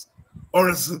racist, or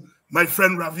as my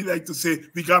friend Ravi liked to say,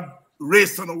 we got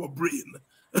race on our brain.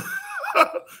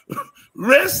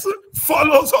 Race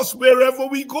follows us wherever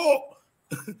we go,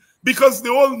 because the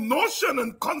whole notion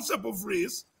and concept of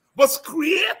race was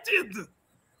created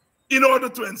in order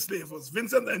to enslave us.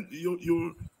 Vincent, and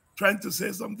you're trying to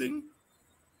say something?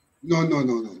 No.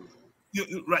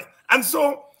 Right. And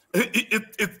so,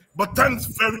 but thanks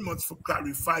very much for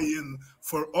clarifying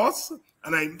for us,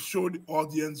 and I'm sure the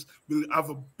audience will have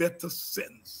a better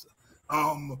sense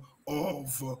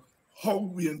of how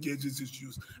we engage these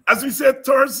issues. As we said,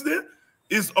 Thursday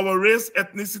is our Race,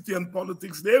 Ethnicity, and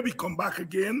Politics Day. We come back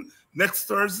again next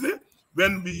Thursday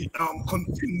when we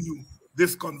continue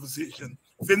this conversation.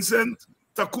 Vincent,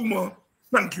 Tacuma,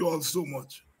 thank you all so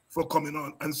much for coming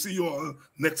on, and see you all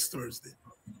next Thursday.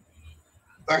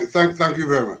 Thank you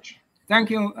very much. Thank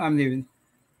you, I'm leaving.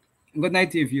 Good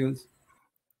night to you, viewers.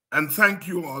 And thank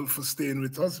you all for staying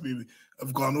with us. We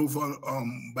have gone over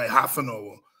by half an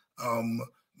hour.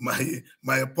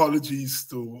 My apologies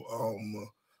to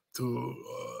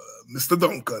Mr.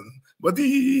 Duncan, but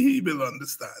he will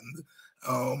understand.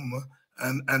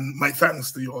 And my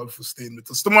thanks to you all for staying with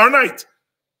us. Tomorrow night,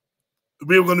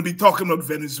 we're going to be talking about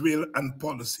Venezuela and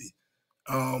policy.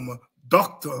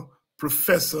 Dr.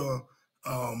 Professor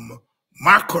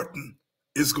Mark Curtin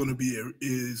is going to be here,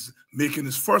 is making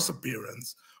his first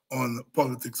appearance on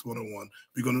Politics 101.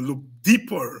 We're going to look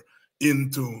deeper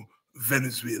into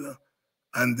Venezuela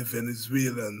and the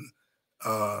Venezuelan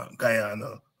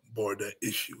Guyana border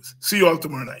issues. See you all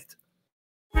tomorrow night.